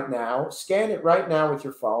home right now, scan it right now with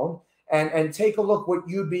your phone and take a look what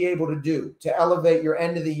you'd be able to do to elevate your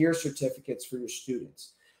end of the year certificates for your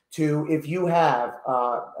students. To if you have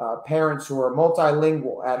parents who are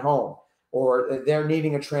multilingual at home, or they're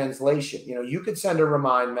needing a translation, you know, you could send a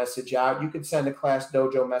remind message out, you could send a Class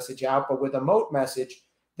Dojo message out, but with a Mote message,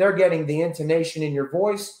 they're getting the intonation in your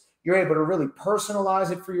voice. You're able to really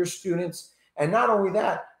personalize it for your students. And not only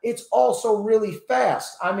that, it's also really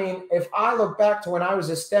fast. I mean, if I look back to when I was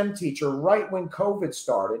a STEM teacher, right when COVID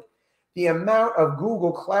started, the amount of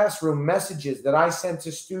Google Classroom messages that I sent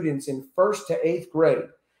to students in 1st to 8th grade,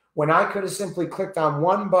 when I could have simply clicked on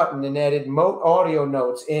one button and added Mote audio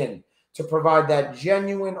notes in to provide that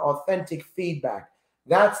genuine, authentic feedback,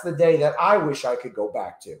 that's the day that I wish I could go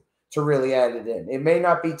back to really add it in. It may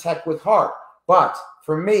not be tech with heart, but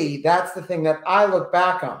for me, that's the thing that I look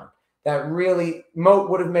back on that really Mote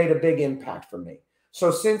would have made a big impact for me.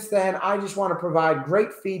 So since then, I just want to provide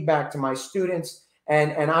great feedback to my students,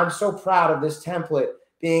 and I'm so proud of this template,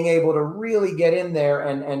 being able to really get in there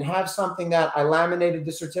and have something that I laminated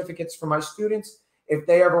the certificates for my students. If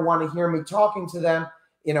they ever want to hear me talking to them,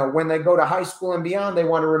 you know, when they go to high school and beyond, they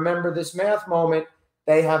want to remember this math moment,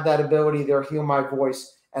 they have that ability, they'll hear my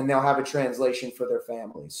voice and they'll have a translation for their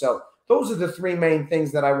family. So those are the 3 main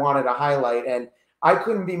things that I wanted to highlight. And I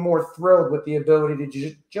couldn't be more thrilled with the ability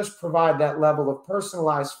to just provide that level of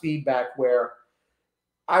personalized feedback, where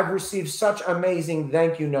I've received such amazing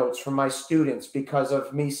thank you notes from my students because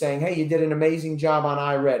of me saying, hey, you did an amazing job on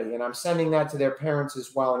iReady. And I'm sending that to their parents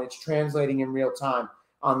as well. And it's translating in real time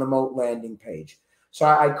on the Mote landing page. So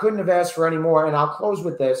I couldn't have asked for any more. And I'll close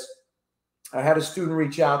with this. I had a student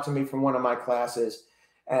reach out to me from one of my classes,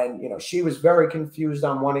 and, you know, she was very confused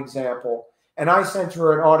on one example. And I sent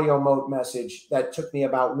her an audio Mote message that took me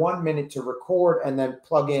about 1 minute to record and then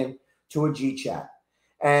plug in to a GChat.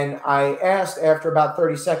 And I asked after about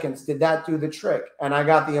 30 seconds, did that do the trick? And I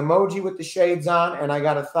got the emoji with the shades on, and I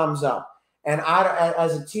got a thumbs up. And I,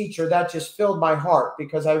 as a teacher, that just filled my heart,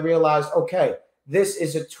 because I realized, okay, this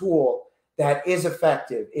is a tool that is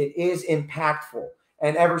effective. It is impactful.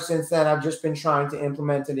 And ever since then, I've just been trying to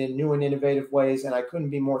implement it in new and innovative ways. And I couldn't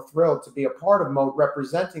be more thrilled to be a part of Mote,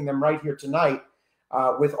 representing them right here tonight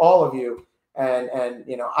with all of you. And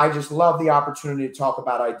you know, I just love the opportunity to talk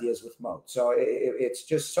about ideas with Mote. So it's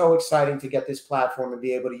just so exciting to get this platform and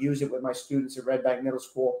be able to use it with my students at Red Bank Middle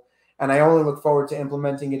School. And I only look forward to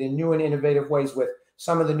implementing it in new and innovative ways with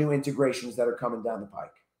some of the new integrations that are coming down the pike.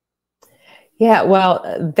 Yeah, well,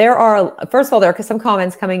 first of all, there are some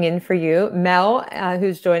comments coming in for you. Mel,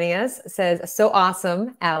 who's joining us, says, so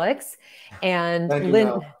awesome, Alex. And Thank you,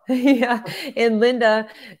 Mel. Yeah, and Linda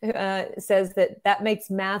says that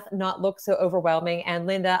makes math not look so overwhelming. And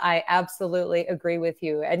Linda, I absolutely agree with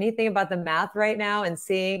you. Anything about the math right now and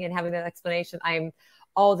seeing and having that explanation, I'm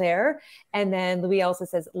all there. And then Louis also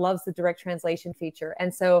says, loves the direct translation feature.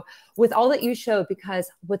 And so with all that you showed,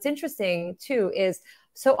 because what's interesting too is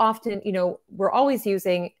so often, we're always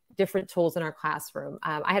using different tools in our classroom.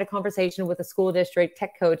 I had a conversation with a school district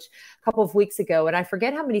tech coach a couple of weeks ago, and I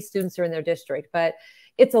forget how many students are in their district, but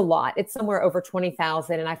it's a lot. It's somewhere over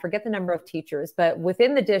 20,000, and I forget the number of teachers, but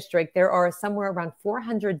within the district, there are somewhere around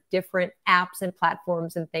 400 different apps and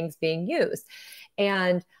platforms and things being used.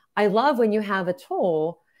 And I love when you have a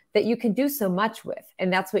tool that you can do so much with.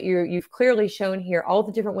 And that's what you've clearly shown here, all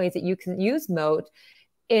the different ways that you can use Mote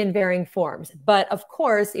in varying forms. But of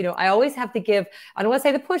course, I always have to give, I don't want to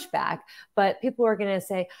say the pushback, but people are going to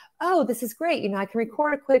say, oh, this is great. I can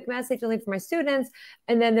record a quick message only for my students.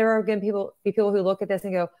 And then there are going to be people who look at this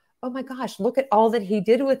and go, oh my gosh, look at all that he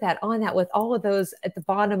did with that, with all of those at the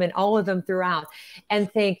bottom and all of them throughout, and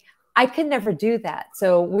think, I can never do that.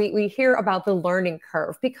 So we hear about the learning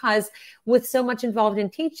curve, because with so much involved in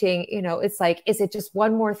teaching, it's like, is it just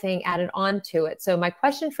one more thing added on to it? So my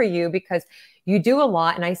question for you, because you do a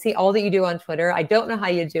lot and I see all that you do on Twitter, I don't know how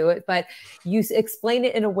you do it, but you explain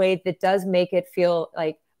it in a way that does make it feel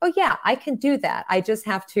like, oh yeah, I can do that. I just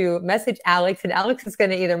have to message Alex, and Alex is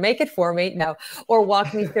going to either make it for me, or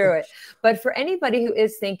walk me through it. But for anybody who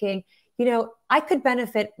is thinking, I could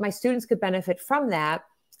benefit, my students could benefit from that,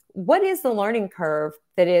 what is the learning curve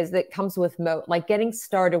that comes with Mote, like getting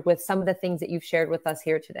started with some of the things that you've shared with us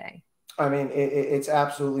here today? I mean, it's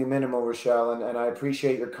absolutely minimal, Rochelle, and I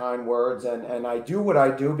appreciate your kind words. And I do what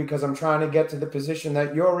I do because I'm trying to get to the position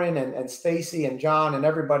that you're in, and Stacy and John and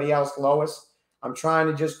everybody else, Lois. I'm trying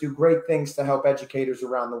to just do great things to help educators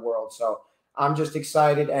around the world. So I'm just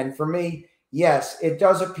excited. And for me, yes, it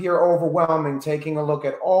does appear overwhelming taking a look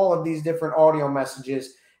at all of these different audio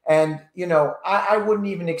messages. And, I wouldn't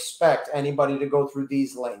even expect anybody to go through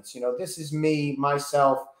these links. This is me,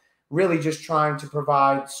 myself, really just trying to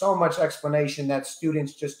provide so much explanation that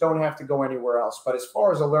students just don't have to go anywhere else. But as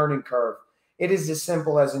far as a learning curve, it is as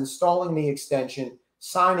simple as installing the extension,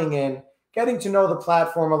 signing in, getting to know the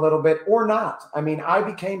platform a little bit or not. I mean, I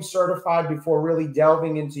became certified before really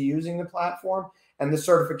delving into using the platform, and the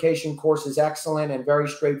certification course is excellent and very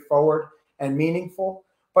straightforward and meaningful.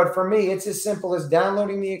 But for me, it's as simple as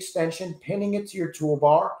downloading the extension, pinning it to your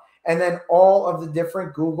toolbar, and then all of the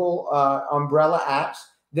different Google umbrella apps,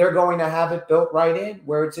 they're going to have it built right in,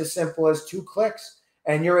 where it's as simple as 2 clicks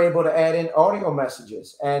and you're able to add in audio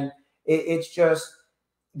messages. And it's just,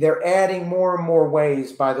 they're adding more and more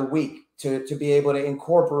ways by the week to be able to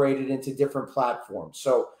incorporate it into different platforms.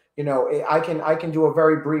 So, I can do a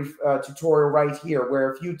very brief tutorial right here, where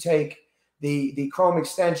if you take the Chrome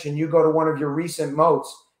extension, you go to one of your recent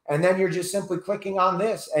Motes, and then you're just simply clicking on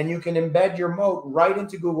this, and you can embed your Mote right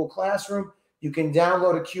into Google Classroom. You can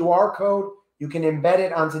download a QR code. You can embed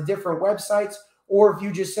it onto different websites, or if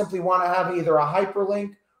you just simply want to have either a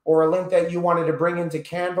hyperlink or a link that you wanted to bring into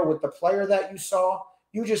Canva with the player that you saw,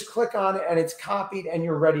 you just click on it and it's copied and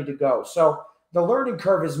you're ready to go. So the learning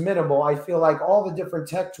curve is minimal. I feel like all the different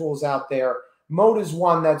tech tools out there, Mote is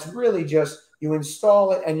one that's really just, you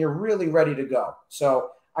install it and you're really ready to go.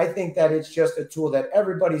 So I think that it's just a tool that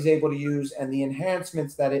everybody's able to use, and the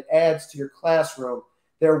enhancements that it adds to your classroom,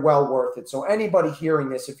 they're well worth it. So anybody hearing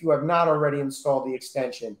this, if you have not already installed the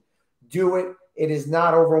extension, do it. It is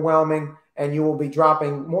not overwhelming, and you will be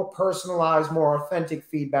dropping more personalized, more authentic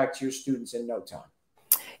feedback to your students in no time.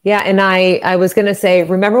 Yeah. And I was going to say,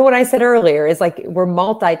 remember what I said earlier is like, we're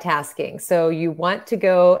multitasking. So you want to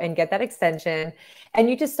go and get that extension, and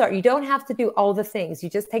you just start. You don't have to do all the things. You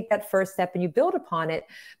just take that first step and you build upon it.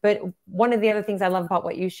 But one of the other things I love about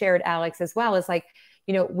what you shared, Alex, as well, is like,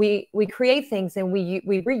 we create things and we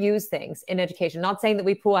reuse things in education. Not saying that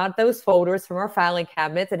we pull out those folders from our filing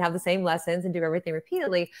cabinets and have the same lessons and do everything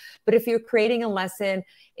repeatedly. But if you're creating a lesson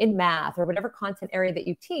in math or whatever content area that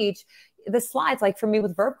you teach, the slides, like for me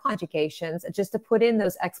with verb conjugations, just to put in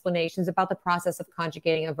those explanations about the process of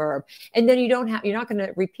conjugating a verb. And then you're not going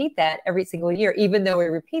to repeat that every single year, even though we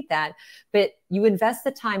repeat that. But you invest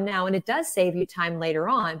the time now, and it does save you time later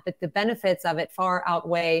on, but the benefits of it far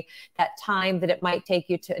outweigh that time that it might take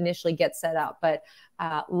you to initially get set up. But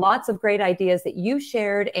lots of great ideas that you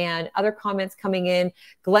shared and other comments coming in.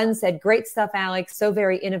 Glenn said, great stuff, Alex. So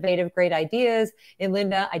very innovative, great ideas. And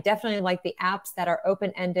Linda, I definitely like the apps that are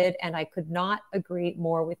open-ended, and I could not agree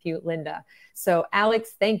more with you, Linda. So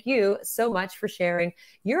Alex, thank you so much for sharing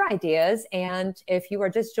your ideas. And if you are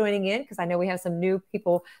just joining in, because I know we have some new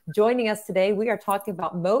people joining us today, we are talking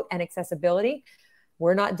about Mote and accessibility.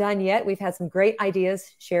 We're not done yet. We've had some great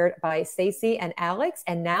ideas shared by Stacy and Alex.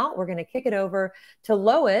 And now we're going to kick it over to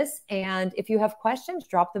Lois. And if you have questions,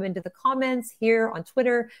 drop them into the comments here on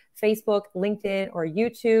Twitter, Facebook, LinkedIn, or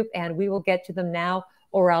YouTube, and we will get to them now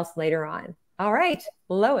or else later on. All right,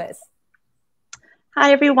 Lois.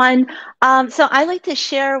 Hi, everyone. So I like to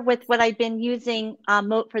share with what I've been using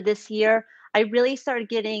Mote for this year. I really started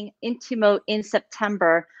getting into Mote in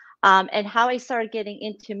September, and how I started getting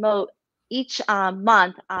into Mote each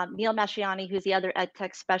month. Neil Mastriani, who's the other ed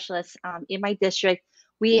tech specialist in my district,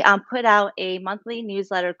 we put out a monthly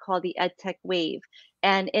newsletter called the Ed Tech Wave.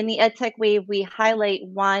 And in the Ed Tech Wave, we highlight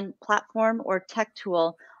one platform or tech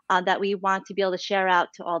tool that we want to be able to share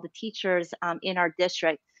out to all the teachers in our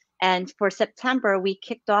district. And for September, we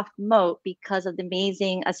kicked off Mote because of the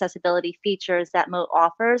amazing accessibility features that Mote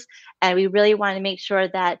offers. And we really want to make sure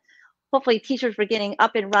that hopefully teachers were getting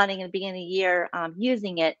up and running at the beginning of the year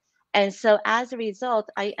using it. And so as a result,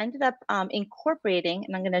 I ended up incorporating,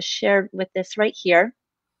 and I'm going to share with this right here.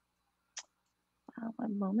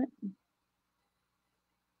 One moment.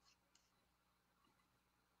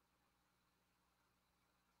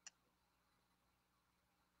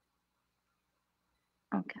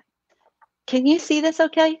 Okay. Can you see this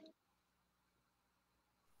okay?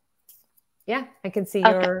 Yeah, I can see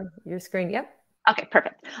your screen. Yep. Okay,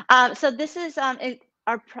 perfect. So this is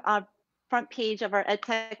our front page of our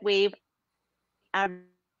EdTech Wave. Every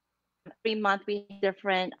month we have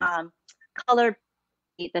different color,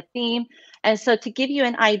 the theme. And so to give you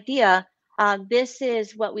an idea, this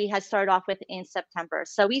is what we had started off with in September.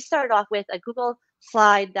 So we started off with a Google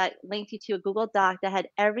slide that linked you to a Google Doc that had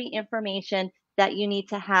every information that you need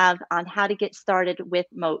to have on how to get started with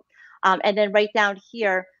Mote. And then right down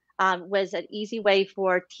here was an easy way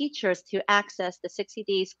for teachers to access the 60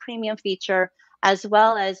 days premium feature, as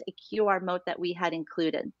well as a QR Mote that we had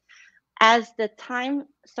included. As the time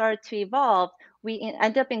started to evolve, we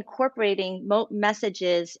end up incorporating Mote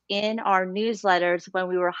messages in our newsletters when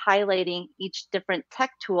we were highlighting each different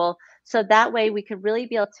tech tool. So that way we could really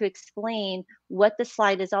be able to explain what the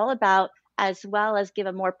slide is all about, as well as give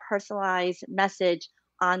a more personalized message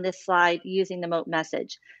on this slide using the Mote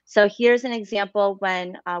message. So here's an example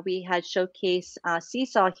when we had showcased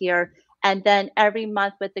Seesaw here. And then every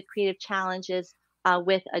month with the creative challenges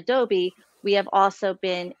with Adobe, we have also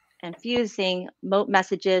been infusing Mote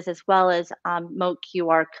messages as well as Mote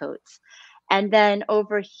QR codes. And then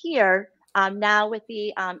over here, now with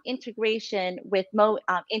the integration with Mote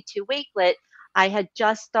into Wakelet, I had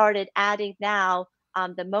just started adding now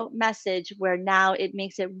the Mote message, where now it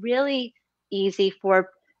makes it really easy for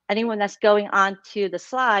anyone that's going on to the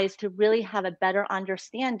slides to really have a better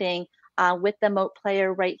understanding with the Mote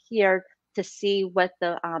player right here, to see what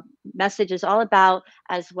the message is all about,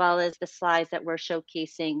 as well as the slides that we're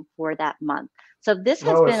showcasing for that month. So this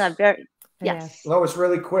has been a very, yes. Lois,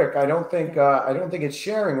 really quick. I don't think it's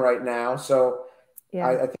sharing right now. So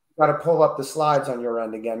I think you got to pull up the slides on your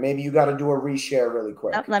end again. Maybe you got to do a reshare really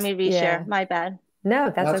quick. Oh, let me reshare. My bad.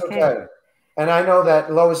 No, that's okay. And I know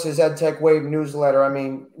that Lois's EdTech Wave newsletter, I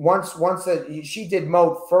mean, once that she did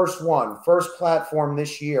Mote first platform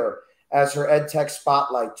this year as her EdTech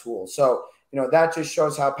Spotlight tool. So, that just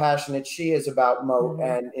shows how passionate she is about Mote.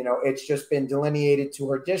 And, it's just been delineated to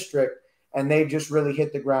her district, and they've just really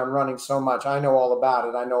hit the ground running so much. I know all about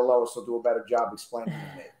it. I know Lois will do a better job explaining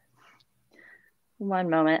it to me. One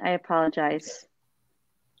moment. I apologize.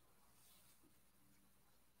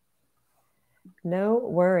 No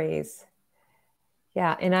worries.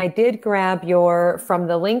 Yeah, and I did grab from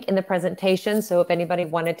the link in the presentation. So if anybody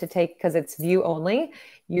wanted to take, because it's view only,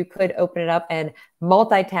 you could open it up and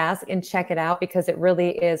multitask and check it out, because it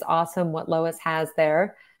really is awesome what Lois has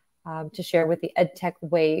there to share with the EdTech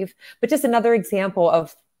Wave. But just another example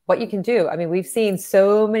of what you can do. I mean, we've seen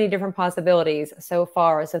so many different possibilities so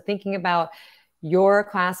far. So thinking about your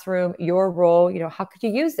classroom, your role, how could you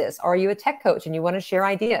use this? Are you a tech coach and you want to share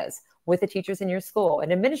ideas with the teachers in your school,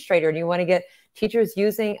 an administrator, and you want to get teachers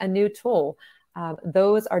using a new tool?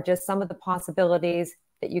 Those are just some of the possibilities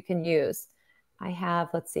that you can use. I have,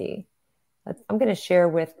 let's see, I'm going to share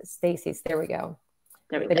with Stacy's. There we go.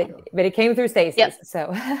 There we go. go. But it came through Stacy's. Yep.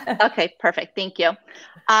 So okay, perfect. Thank you.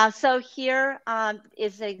 So here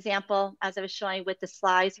is an example, as I was showing with the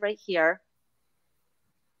slides right here.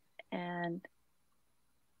 And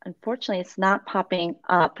unfortunately, it's not popping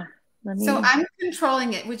up. So I'm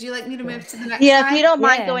controlling it. Would you like me to move to the next slide? slide? If you don't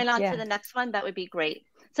mind going on to the next one, that would be great.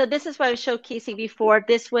 So this is what I was showcasing before.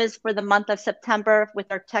 This was for the month of September with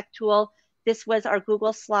our tech tool. This was our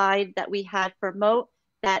Google slide that we had for Mote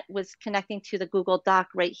that was connecting to the Google Doc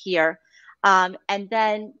right here. And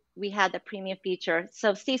then we had the premium feature.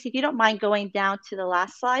 So Stacey, if you don't mind going down to the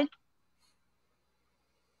last slide.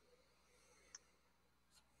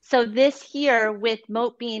 So this here with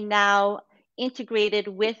Mote being now integrated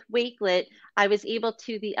with Wakelet, I was able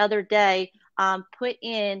to the other day put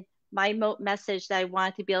in my Mote message that I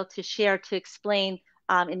wanted to be able to share to explain,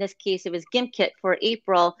 in this case, it was GimKit for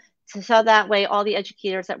April. So that way all the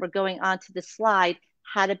educators that were going onto the slide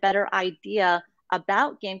had a better idea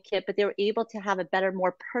about GimKit, but they were able to have a better,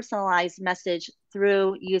 more personalized message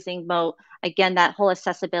through using Mote. Again, that whole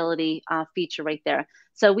accessibility feature right there.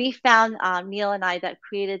 So we found, Neil and I, that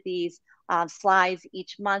created these slides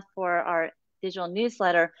each month for our digital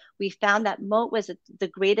newsletter. We found that Mote was the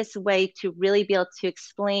greatest way to really be able to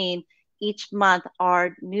explain each month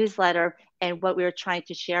our newsletter and what we were trying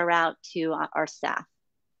to share out to our staff.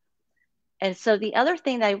 And so the other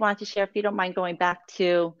thing that I want to share, if you don't mind going back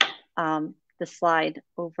to the slide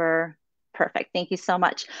over. Perfect. Thank you so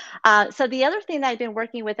much. So the other thing that I've been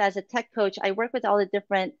working with as a tech coach, I work with all the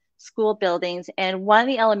different school buildings, and one of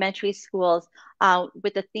the elementary schools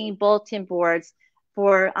with the theme bulletin boards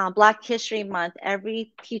for Black History Month,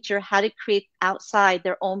 every teacher had to create outside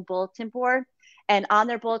their own bulletin board. And on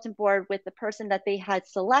their bulletin board with the person that they had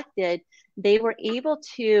selected, they were able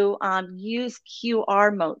to use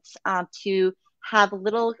QR motes to have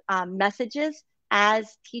little messages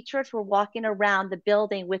as teachers were walking around the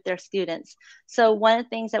building with their students. So one of the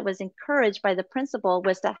things that was encouraged by the principal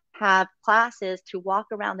was to have classes to walk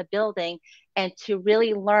around the building and to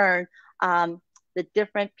really learn the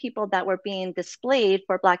different people that were being displayed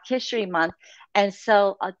for Black History Month. And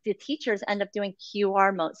so the teachers end up doing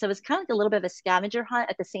QR modes. So it was kind of like a little bit of a scavenger hunt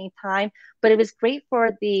at the same time, but it was great for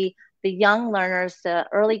the young learners, the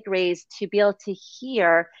early grades, to be able to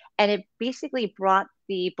hear, and it basically brought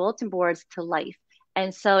the bulletin boards to life.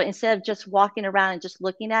 And so instead of just walking around and just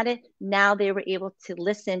looking at it, now they were able to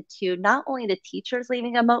listen to not only the teachers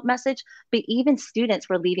leaving a Mote message, but even students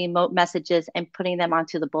were leaving Mote messages and putting them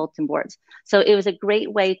onto the bulletin boards. So it was a great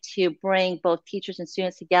way to bring both teachers and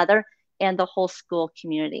students together and the whole school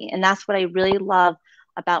community. And that's what I really love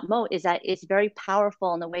about Mote, is that it's very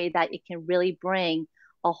powerful in the way that it can really bring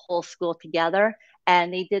a whole school together.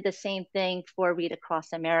 And they did the same thing for Read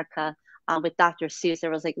Across America. With Dr. Seuss, there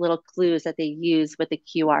was like little clues that they used with the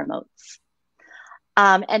QR motes.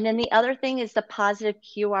 And then the other thing is the positive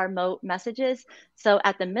QR mote messages. So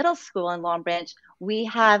at the middle school in Long Branch, we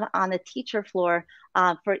have on the teacher floor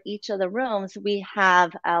for each of the rooms, we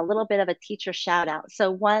have a little bit of a teacher shout out. So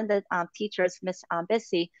one of the teachers, Miss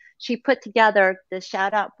Bissy, she put together the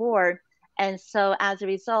shout out board. And so as a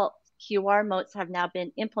result, QR motes have now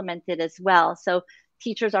been implemented as well. So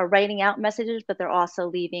teachers are writing out messages, but they're also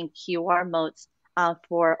leaving QR motes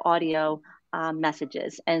for audio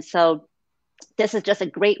messages. And so this is just a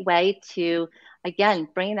great way to, again,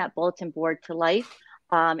 bring that bulletin board to life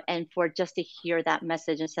and for just to hear that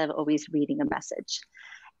message instead of always reading a message.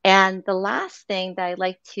 And the last thing that I'd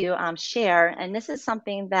like to share, and this is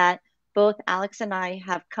something that both Alex and I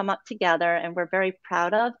have come up together and we're very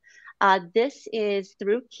proud of. This is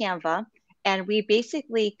through Canva, and we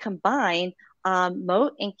basically combine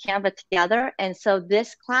Mote and Canva together. And so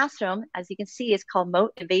this classroom, as you can see, is called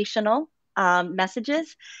Motivational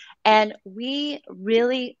Messages. And we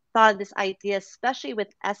really thought of this idea, especially with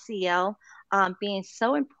SEL being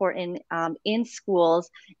so important in schools,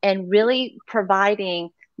 and really providing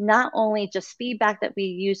not only just feedback that we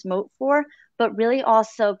use Mote for, but really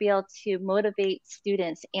also be able to motivate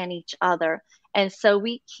students and each other. And so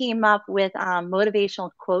we came up with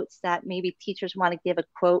motivational quotes that maybe teachers want to give a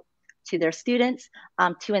quote to their students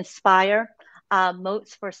to inspire,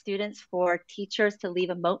 motes for students, for teachers to leave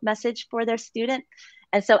a Mote message for their student.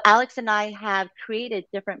 And so Alex and I have created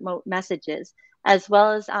different Mote messages, as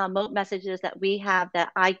well as Mote messages that we have that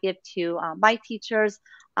I give to my teachers.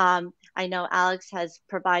 I know Alex has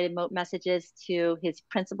provided Mote messages to his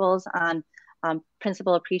principals on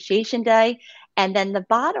Principal Appreciation Day. And then the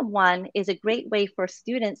bottom one is a great way for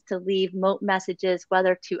students to leave Mote messages,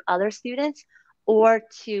 whether to other students or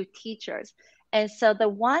to teachers. And so the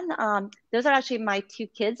one, those are actually my two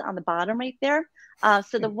kids on the bottom right there.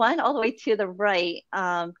 So the one all the way to the right,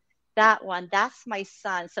 that that one, that's my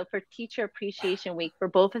son. So for Teacher Appreciation Week for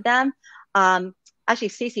both of them, actually,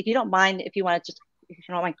 Stacey, if you don't mind, if you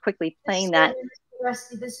don't mind quickly playing that.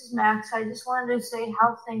 Rusty, this is Max. I just wanted to say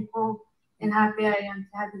how thankful and happy I am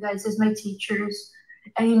to have you guys as my teachers.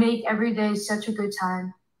 And you make every day such a good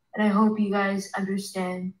time. And I hope you guys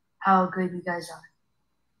understand how good you guys are.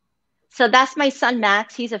 So that's my son,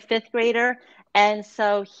 Max. He's a 5th grader. And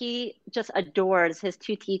so he just adores his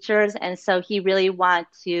 2 teachers. And so he really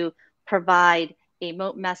wants to provide a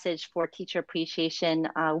Mote message for Teacher Appreciation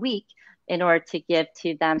Week in order to give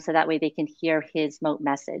to them so that way they can hear his Mote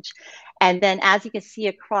message. And then as you can see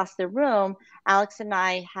across the room, Alex and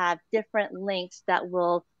I have different links that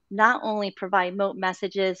will not only provide Mote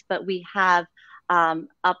messages, but we have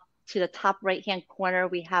up to the top right-hand corner,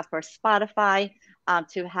 we have for Spotify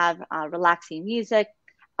to have relaxing music.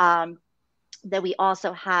 Then we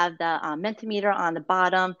also have the Mentimeter on the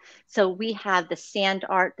bottom. So we have the sand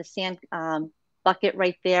art, the sand bucket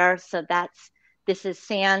right there. So this is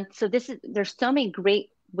sand. So there's so many great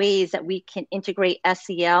ways that we can integrate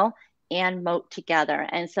SEL and Mote together.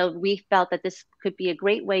 And so we felt that this could be a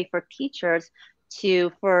great way for teachers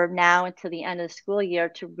for now until the end of the school year,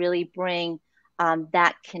 to really bring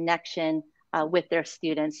that connection with their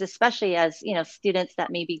students, especially as students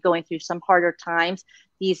that may be going through some harder times.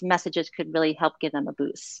 These messages could really help give them a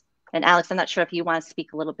boost. And Alex, I'm not sure if you want to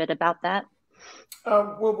speak a little bit about that.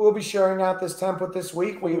 We'll be sharing out this template this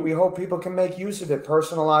week. We hope people can make use of it,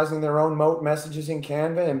 personalizing their own Mote messages in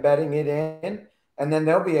Canva, embedding it in, and then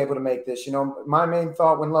they'll be able to make this. My main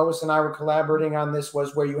thought when Lois and I were collaborating on this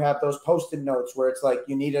was where you have those Post-it notes where it's like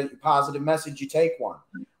you need a positive message, you take one.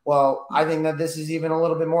 Well, I think that this is even a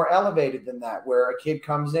little bit more elevated than that, where a kid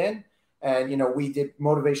comes in and, we did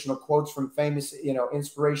motivational quotes from famous,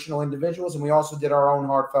 inspirational individuals. And we also did our own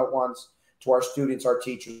heartfelt ones to our students, our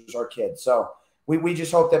teachers, our kids. So we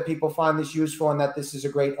just hope that people find this useful and that this is a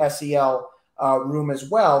great SEL room as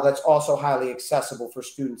well. That's also highly accessible for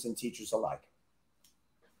students and teachers alike.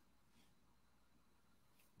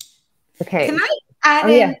 Okay. Can I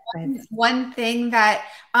add in one thing that,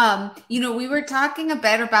 we were talking a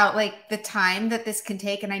bit about like the time that this can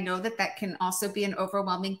take. And I know that can also be an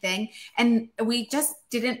overwhelming thing. And we just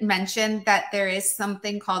didn't mention that there is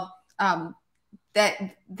something called,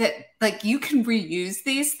 that like you can reuse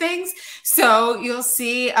these things. So you'll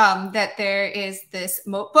see that there is this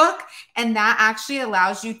Mote book, and that actually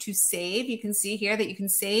allows you to save. You can see here that you can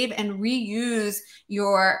save and reuse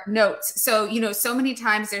your notes. So, so many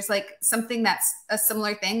times there's like something that's a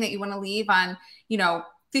similar thing that you want to leave on,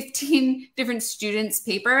 15 different students'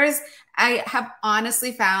 papers. I have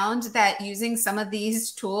honestly found that using some of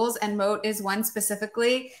these tools, and Mote is one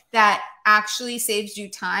specifically, that actually saves you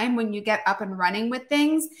time when you get up and running with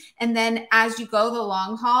things. And then as you go the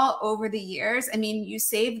long haul over the years, you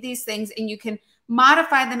save these things and you can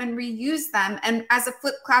modify them and reuse them. And as a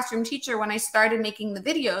flipped classroom teacher, when I started making the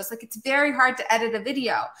videos, like it's very hard to edit a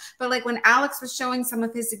video. But like when Alex was showing some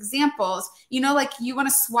of his examples, like you want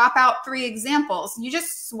to swap out 3 examples, you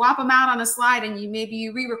just swap them out on a slide and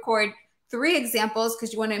you re-record 3 examples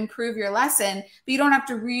because you want to improve your lesson, but you don't have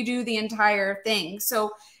to redo the entire thing.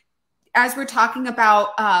 So as we're talking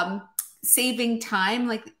about saving time,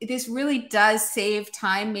 like this really does save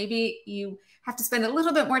time. Maybe you have to spend a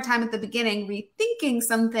little bit more time at the beginning rethinking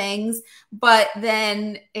some things, but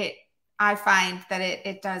then I find that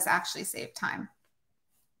it does actually save time.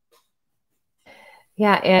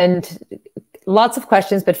 Yeah, and lots of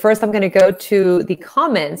questions, but first I'm going to go to the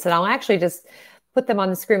comments, and I'll actually just put them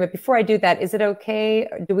on the screen. But before I do that, is it okay?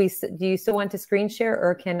 Do you still want to screen share,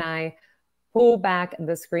 or can I pull back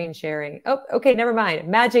the screen sharing? Oh, okay, never mind.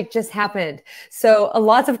 Magic just happened. So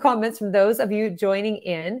lots of comments from those of you joining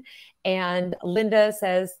in. And Linda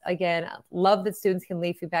says, again, love that students can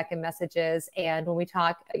leave feedback and messages. And when we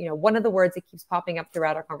talk, one of the words that keeps popping up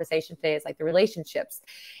throughout our conversation today is like the relationships.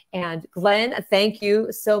 And Glenn, thank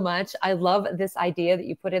you so much. I love this idea that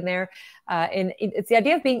you put in there. And it's the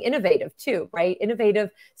idea of being innovative too, right? Innovative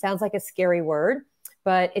sounds like a scary word,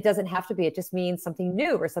 but it doesn't have to be. It just means something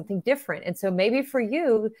new or something different. And so maybe for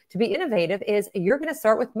you to be innovative is you're going to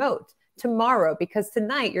start with Mote tomorrow, because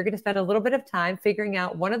tonight you're going to spend a little bit of time figuring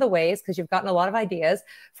out one of the ways, because you've gotten a lot of ideas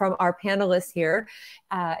from our panelists here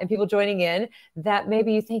and people joining in, that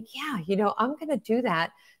maybe you think, yeah, I'm going to do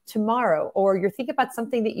that tomorrow. Or you're thinking about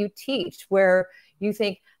something that you teach where you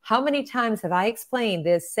think, how many times have I explained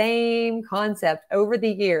this same concept over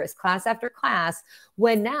the years, class after class,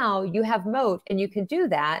 when now you have Mote and you can do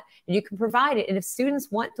that and you can provide it. And if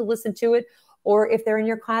students want to listen to it, or if they're in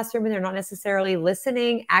your classroom and they're not necessarily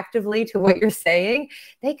listening actively to what you're saying,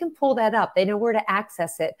 they can pull that up. They know where to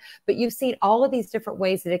access it. But you've seen all of these different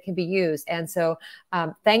ways that it can be used. And so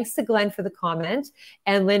thanks to Glenn for the comment.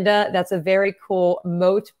 And Linda, that's a very cool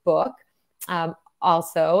Mote book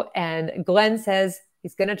also. And Glenn says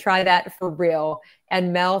he's going to try that for real.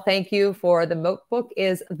 And Mel, thank you for the Mote book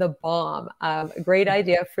is the bomb. Great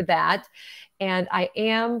idea for that. And I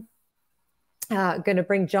am going to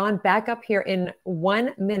bring John back up here in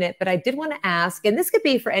 1 minute, but I did want to ask, and this could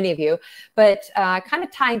be for any of you, but kind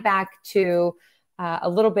of tying back to a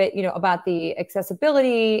little bit, about the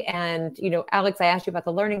accessibility and, Alex, I asked you about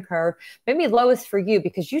the learning curve, maybe Lois for you,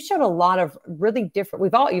 because you showed a lot of really different,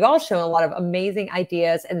 you've all shown a lot of amazing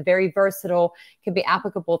ideas and very versatile, can be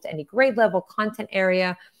applicable to any grade level, content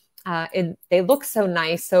area. And they look so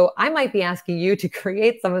nice. So I might be asking you to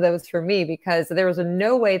create some of those for me, because there was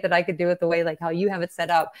no way that I could do it the way like how you have it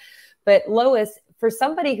set up. But Lois, for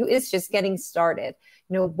somebody who is just getting started,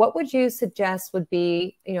 what would you suggest would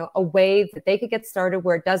be, a way that they could get started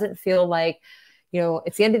where it doesn't feel like,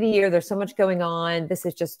 it's the end of the year, there's so much going on, this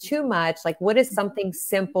is just too much. Like, what is something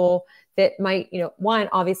simple that might, one,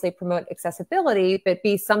 obviously promote accessibility, but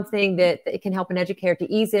be something that it can help an educator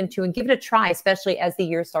to ease into and give it a try, especially as the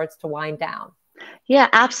year starts to wind down? Yeah,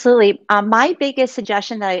 absolutely. My biggest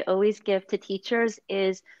suggestion that I always give to teachers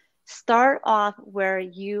is start off where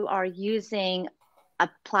you are using a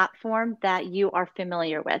platform that you are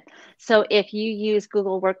familiar with. So if you use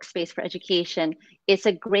Google Workspace for Education, it's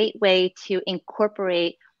a great way to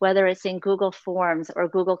incorporate, whether it's in Google Forms or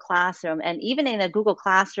Google Classroom, and even in a Google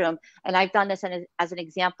Classroom, and I've done this as an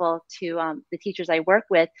example to the teachers I work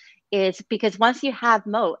with, is because once you have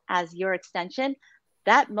Mote as your extension,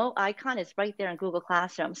 that Mote icon is right there in Google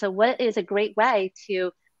Classroom. So what is a great way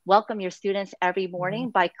to welcome your students every morning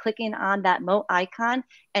by clicking on that Mote icon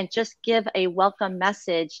and just give a welcome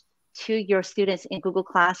message to your students in Google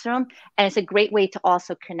Classroom. And it's a great way to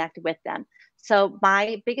also connect with them. So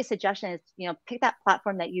my biggest suggestion is, pick that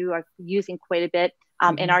platform that you are using quite a bit.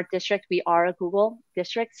 In our district, we are a Google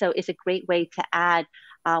district. So it's a great way to add,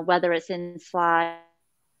 whether it's in Slides,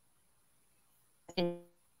 in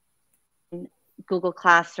Google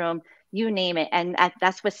Classroom, you name it. And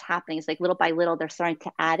that's what's happening. It's like little by little, they're starting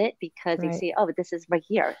to add it because they see, oh, this is right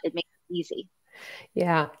here. It makes it easy.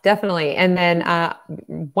 Yeah, definitely. And then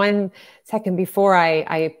 1 second before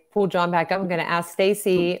I pull John back up, I'm going to ask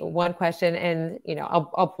Stacy one question, and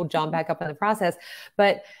I'll pull John back up in the process.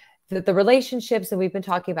 But the relationships, and we've been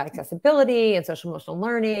talking about accessibility and social emotional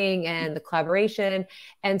learning and the collaboration.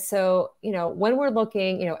 And so, when we're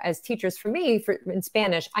looking, as teachers, for me, in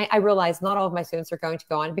Spanish, I realize not all of my students are going to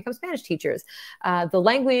go on and become Spanish teachers. The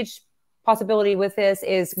language possibility with this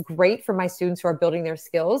is great for my students who are building their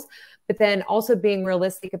skills, but then also being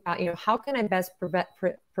realistic about, how can I best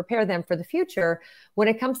prepare them for the future when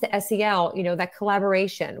it comes to SEL, that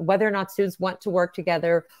collaboration, whether or not students want to work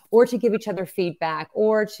together or to give each other feedback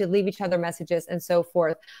or to leave each other messages and so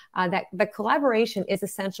forth. That the collaboration is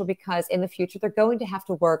essential because in the future, they're going to have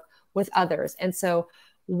to work with others. And so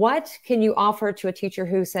what can you offer to a teacher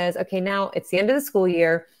who says, okay, now it's the end of the school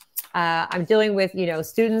year, I'm dealing with,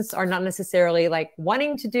 students are not necessarily like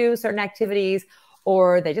wanting to do certain activities,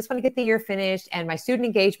 or they just want to get the year finished, and my student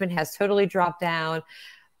engagement has totally dropped down.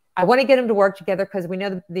 I want to get them to work together because we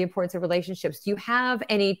know the importance of relationships. Do you have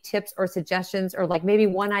any tips or suggestions, or like maybe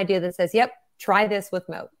one idea that says, yep, try this with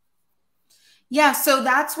Mote? Yeah, so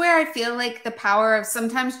that's where I feel like the power of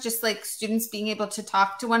sometimes just like students being able to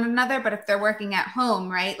talk to one another, but if they're working at home,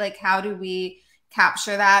 right? Like, how do we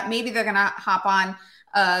capture that? Maybe they're going to hop on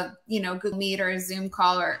Google Meet or a Zoom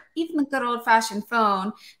call or even the good old fashioned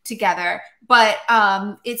phone together. But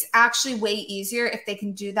it's actually way easier if they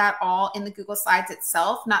can do that all in the Google Slides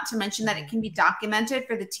itself, not to mention that it can be documented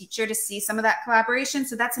for the teacher to see some of that collaboration.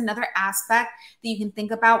 So that's another aspect that you can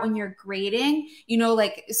think about when you're grading,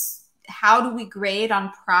 how do we grade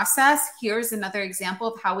on process? Here's another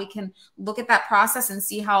example of how we can look at that process and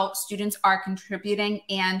see how students are contributing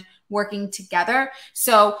and working together.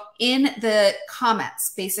 So in the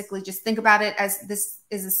comments, basically just think about it as this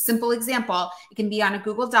is a simple example. It can be on a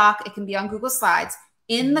Google Doc. It can be on Google Slides.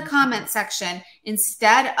 In the comment section,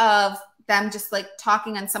 instead of them just like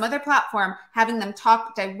talking on some other platform, having them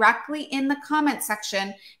talk directly in the comment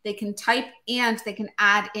section, they can type and they can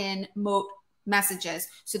add in Mote messages.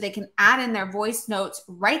 So they can add in their voice notes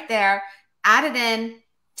right there, add it in,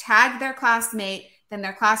 tag their classmate, then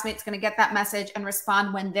their classmate's going to get that message and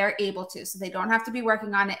respond when they're able to. So they don't have to be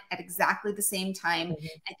working on it at exactly the same time.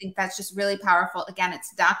 I think that's just really powerful. Again,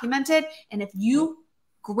 it's documented. And if you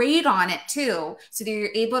grade on it too, so that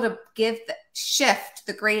you're able to give shift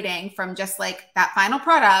the grading from just like that final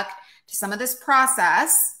product to some of this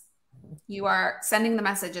process, you are sending the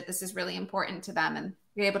message that this is really important to them, and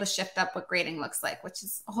you're able to shift up what grading looks like, which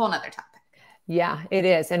is a whole nother topic. Yeah, it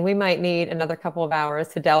is. And we might need another couple of hours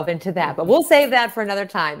to delve into that, but we'll save that for another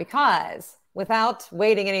time, because without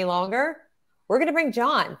waiting any longer, we're going to bring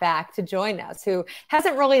John back to join us, who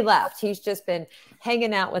hasn't really left. He's just been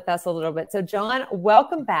hanging out with us a little bit. So John,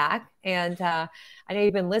 welcome back. And I know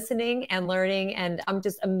you've been listening and learning, and I'm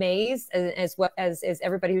just amazed as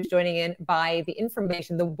everybody who's joining in by the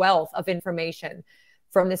information, the wealth of information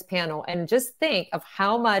from this panel. And just think of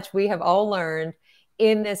how much we have all learned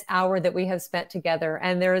in this hour that we have spent together.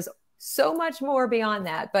 And there's so much more beyond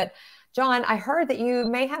that. But John, I heard that you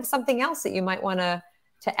may have something else that you might want to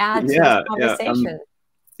add to this conversation.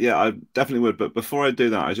 Yeah, I definitely would. But before I do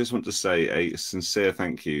that, I just want to say a sincere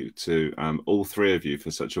thank you to all three of you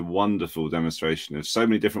for such a wonderful demonstration of so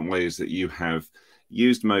many different ways that you have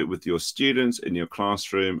used Mote with your students in your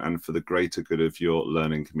classroom and for the greater good of your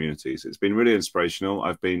learning communities. It's been really inspirational.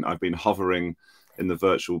 I've been hovering in the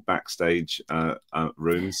virtual backstage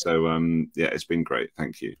room. So yeah, it's been great.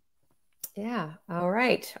 Thank you. Yeah. All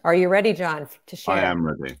right. Are you ready, John, to share? I am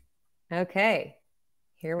ready. Okay.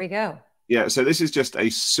 Here we go. Yeah, so this is just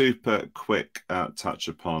a super quick touch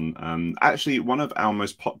upon actually one of our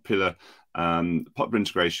most popular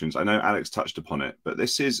integrations. I know Alex touched upon it, but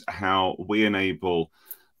this is how we enable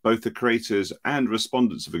both the creators and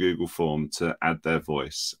respondents of a Google form to add their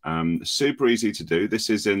voice. Super easy to do.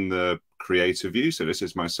 This is in the creator view. So this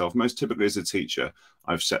is myself. Most typically as a teacher,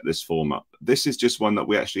 I've set this form up. This is just one that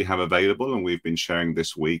we actually have available, and we've been sharing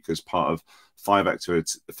this week as part of five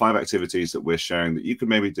activities that we're sharing that you could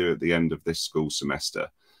maybe do at the end of this school semester.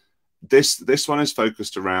 This one is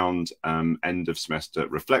focused around end of semester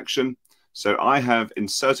reflection. So I have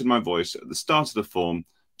inserted my voice at the start of the form,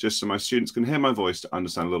 just so my students can hear my voice to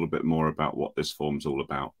understand a little bit more about what this form's all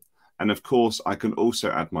about. And of course, I can also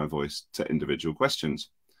add my voice to individual questions.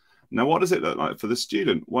 Now, what does it look like for the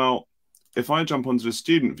student? Well, if I jump onto the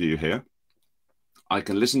student view here, I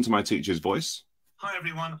can listen to my teacher's voice. Hi,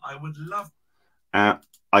 everyone. I would love...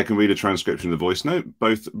 I can read a transcription of the voice note,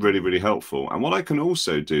 both really, really helpful. And what I can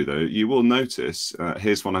also do, though, you will notice,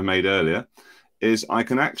 here's one I made earlier, is I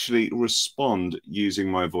can actually respond using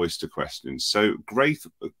my voice to questions. So great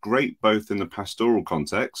both in the pastoral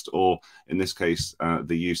context, or in this case,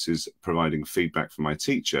 the use is providing feedback for my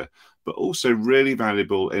teacher, but also really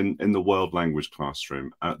valuable in the world language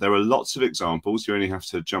classroom. There are lots of examples. You only have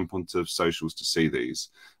to jump onto socials to see these.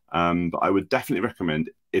 But I would definitely recommend,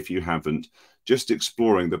 if you haven't, just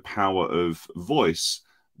exploring the power of voice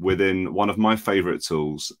within one of my favorite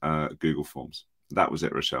tools, Google Forms. That was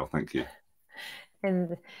it, Rochelle. Thank you.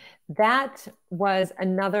 And that was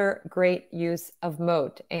another great use of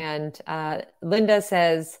Mote. And Linda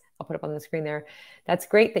says, I'll put up on the screen there, that's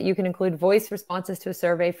great that you can include voice responses to a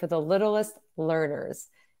survey for the littlest learners.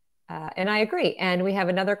 And I agree. And we have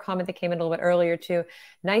another comment that came in a little bit earlier too.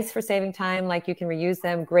 Nice for saving time, like you can reuse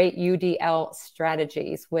them. Great UDL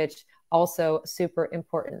strategies, which also super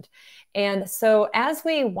important. And so as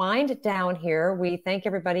we wind down here, we thank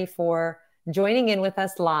everybody for joining in with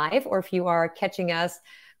us live, or if you are catching us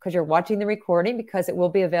because you're watching the recording, because it will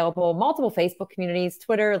be available multiple Facebook communities,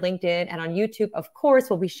 Twitter, LinkedIn, and on YouTube. Of course,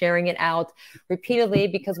 we'll be sharing it out repeatedly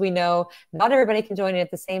because we know not everybody can join in at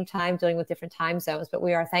the same time, dealing with different time zones, but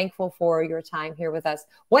we are thankful for your time here with us,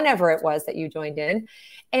 whenever it was that you joined in.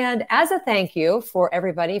 And as a thank you for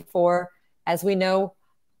everybody for, as we know,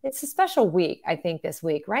 it's a special week, I think, this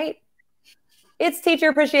week, right? It's Teacher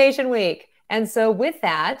Appreciation Week. And so with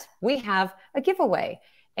that, we have a giveaway.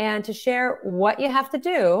 And to share what you have to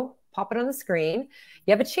do, pop it on the screen.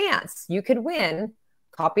 You have a chance. You could win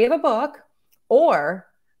a copy of a book or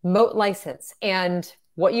Mote license. And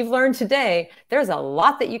what you've learned today, there's a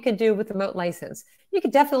lot that you can do with the Mote license. You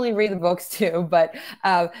could definitely read the books too, but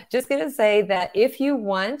just going to say that if you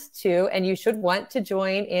want to, and you should want to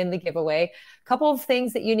join in the giveaway, a couple of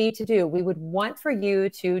things that you need to do. We would want for you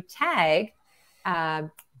to tag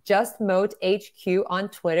Just Mote HQ on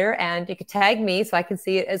Twitter, and you could tag me so I can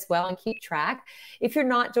see it as well and keep track. If you're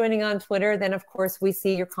not joining on Twitter, then of course we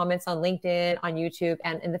see your comments on LinkedIn, on YouTube,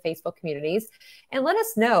 and in the Facebook communities. And let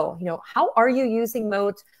us know, how are you using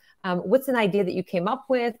Mote? What's an idea that you came up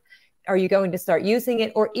with? Are you going to start using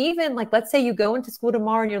it? Or even like, let's say you go into school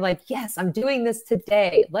tomorrow and you're like, yes, I'm doing this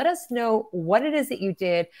today. Let us know what it is that you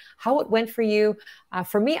did, how it went for you.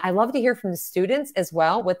 For me, I love to hear from the students as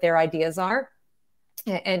well, what their ideas are.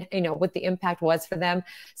 And what the impact was for them.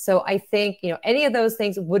 So I think any of those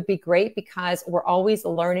things would be great, because we're always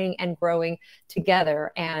learning and growing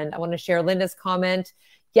together. And I want to share Linda's comment.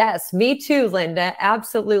 Yes, me too, Linda.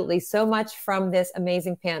 Absolutely. So much from this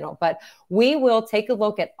amazing panel. But we will take a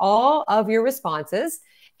look at all of your responses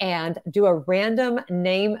and do a random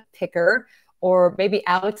name picker. Or maybe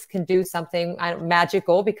Alex can do something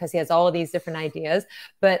magical because he has all of these different ideas.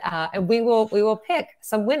 But and we will pick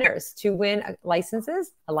some winners to win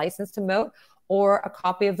licenses, a license to Mote, or a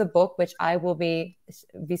copy of the book, which I will be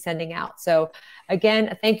sending out. So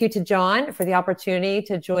again, thank you to John for the opportunity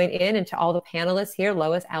to join in, and to all the panelists here,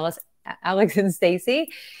 Lois, Alice, Alex, and Stacy,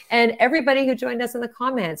 and everybody who joined us in the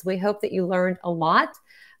comments. We hope that you learned a lot.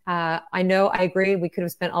 I know, I agree, we could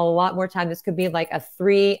have spent a lot more time. This could be like a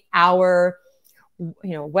 3-hour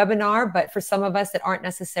webinar, but for some of us that aren't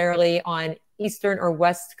necessarily on Eastern or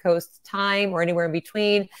West Coast time or anywhere in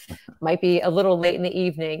between, might be a little late in the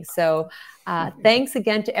evening. So thanks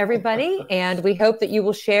again to everybody. And we hope that you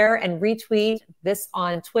will share and retweet this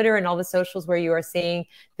on Twitter and all the socials where you are seeing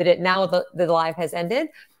that the live has ended.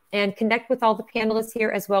 And connect with all the panelists here,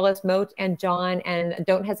 as well as Mote and John, and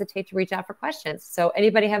don't hesitate to reach out for questions. So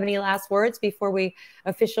anybody have any last words before we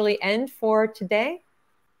officially end for today?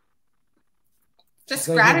 Just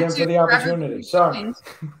thank gratitude you again for the opportunity. Sorry.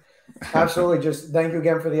 Absolutely. Just thank you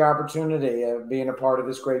again for the opportunity of being a part of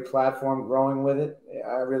this great platform, growing with it.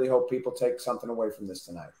 I really hope people take something away from this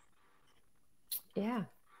tonight. Yeah.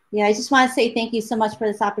 Yeah, I just want to say thank you so much for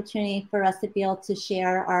this opportunity for us to be able to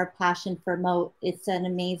share our passion for Mote. It's an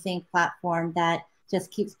amazing platform that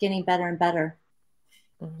just keeps getting better and better.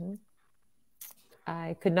 Mm-hmm.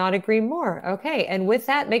 I could not agree more. Okay. And with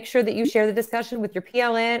that, make sure that you share the discussion with your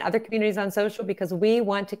PLN, other communities on social, because we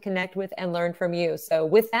want to connect with and learn from you. So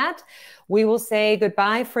with that, we will say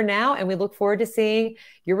goodbye for now, and we look forward to seeing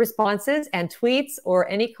your responses and tweets or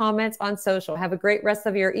any comments on social. Have a great rest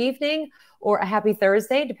of your evening, or a happy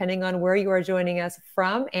Thursday, depending on where you are joining us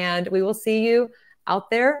from. And we will see you out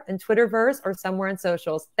there in Twitterverse or somewhere in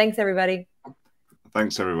socials. Thanks, everybody.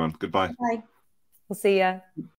 Thanks, everyone. Goodbye. Bye. We'll see ya.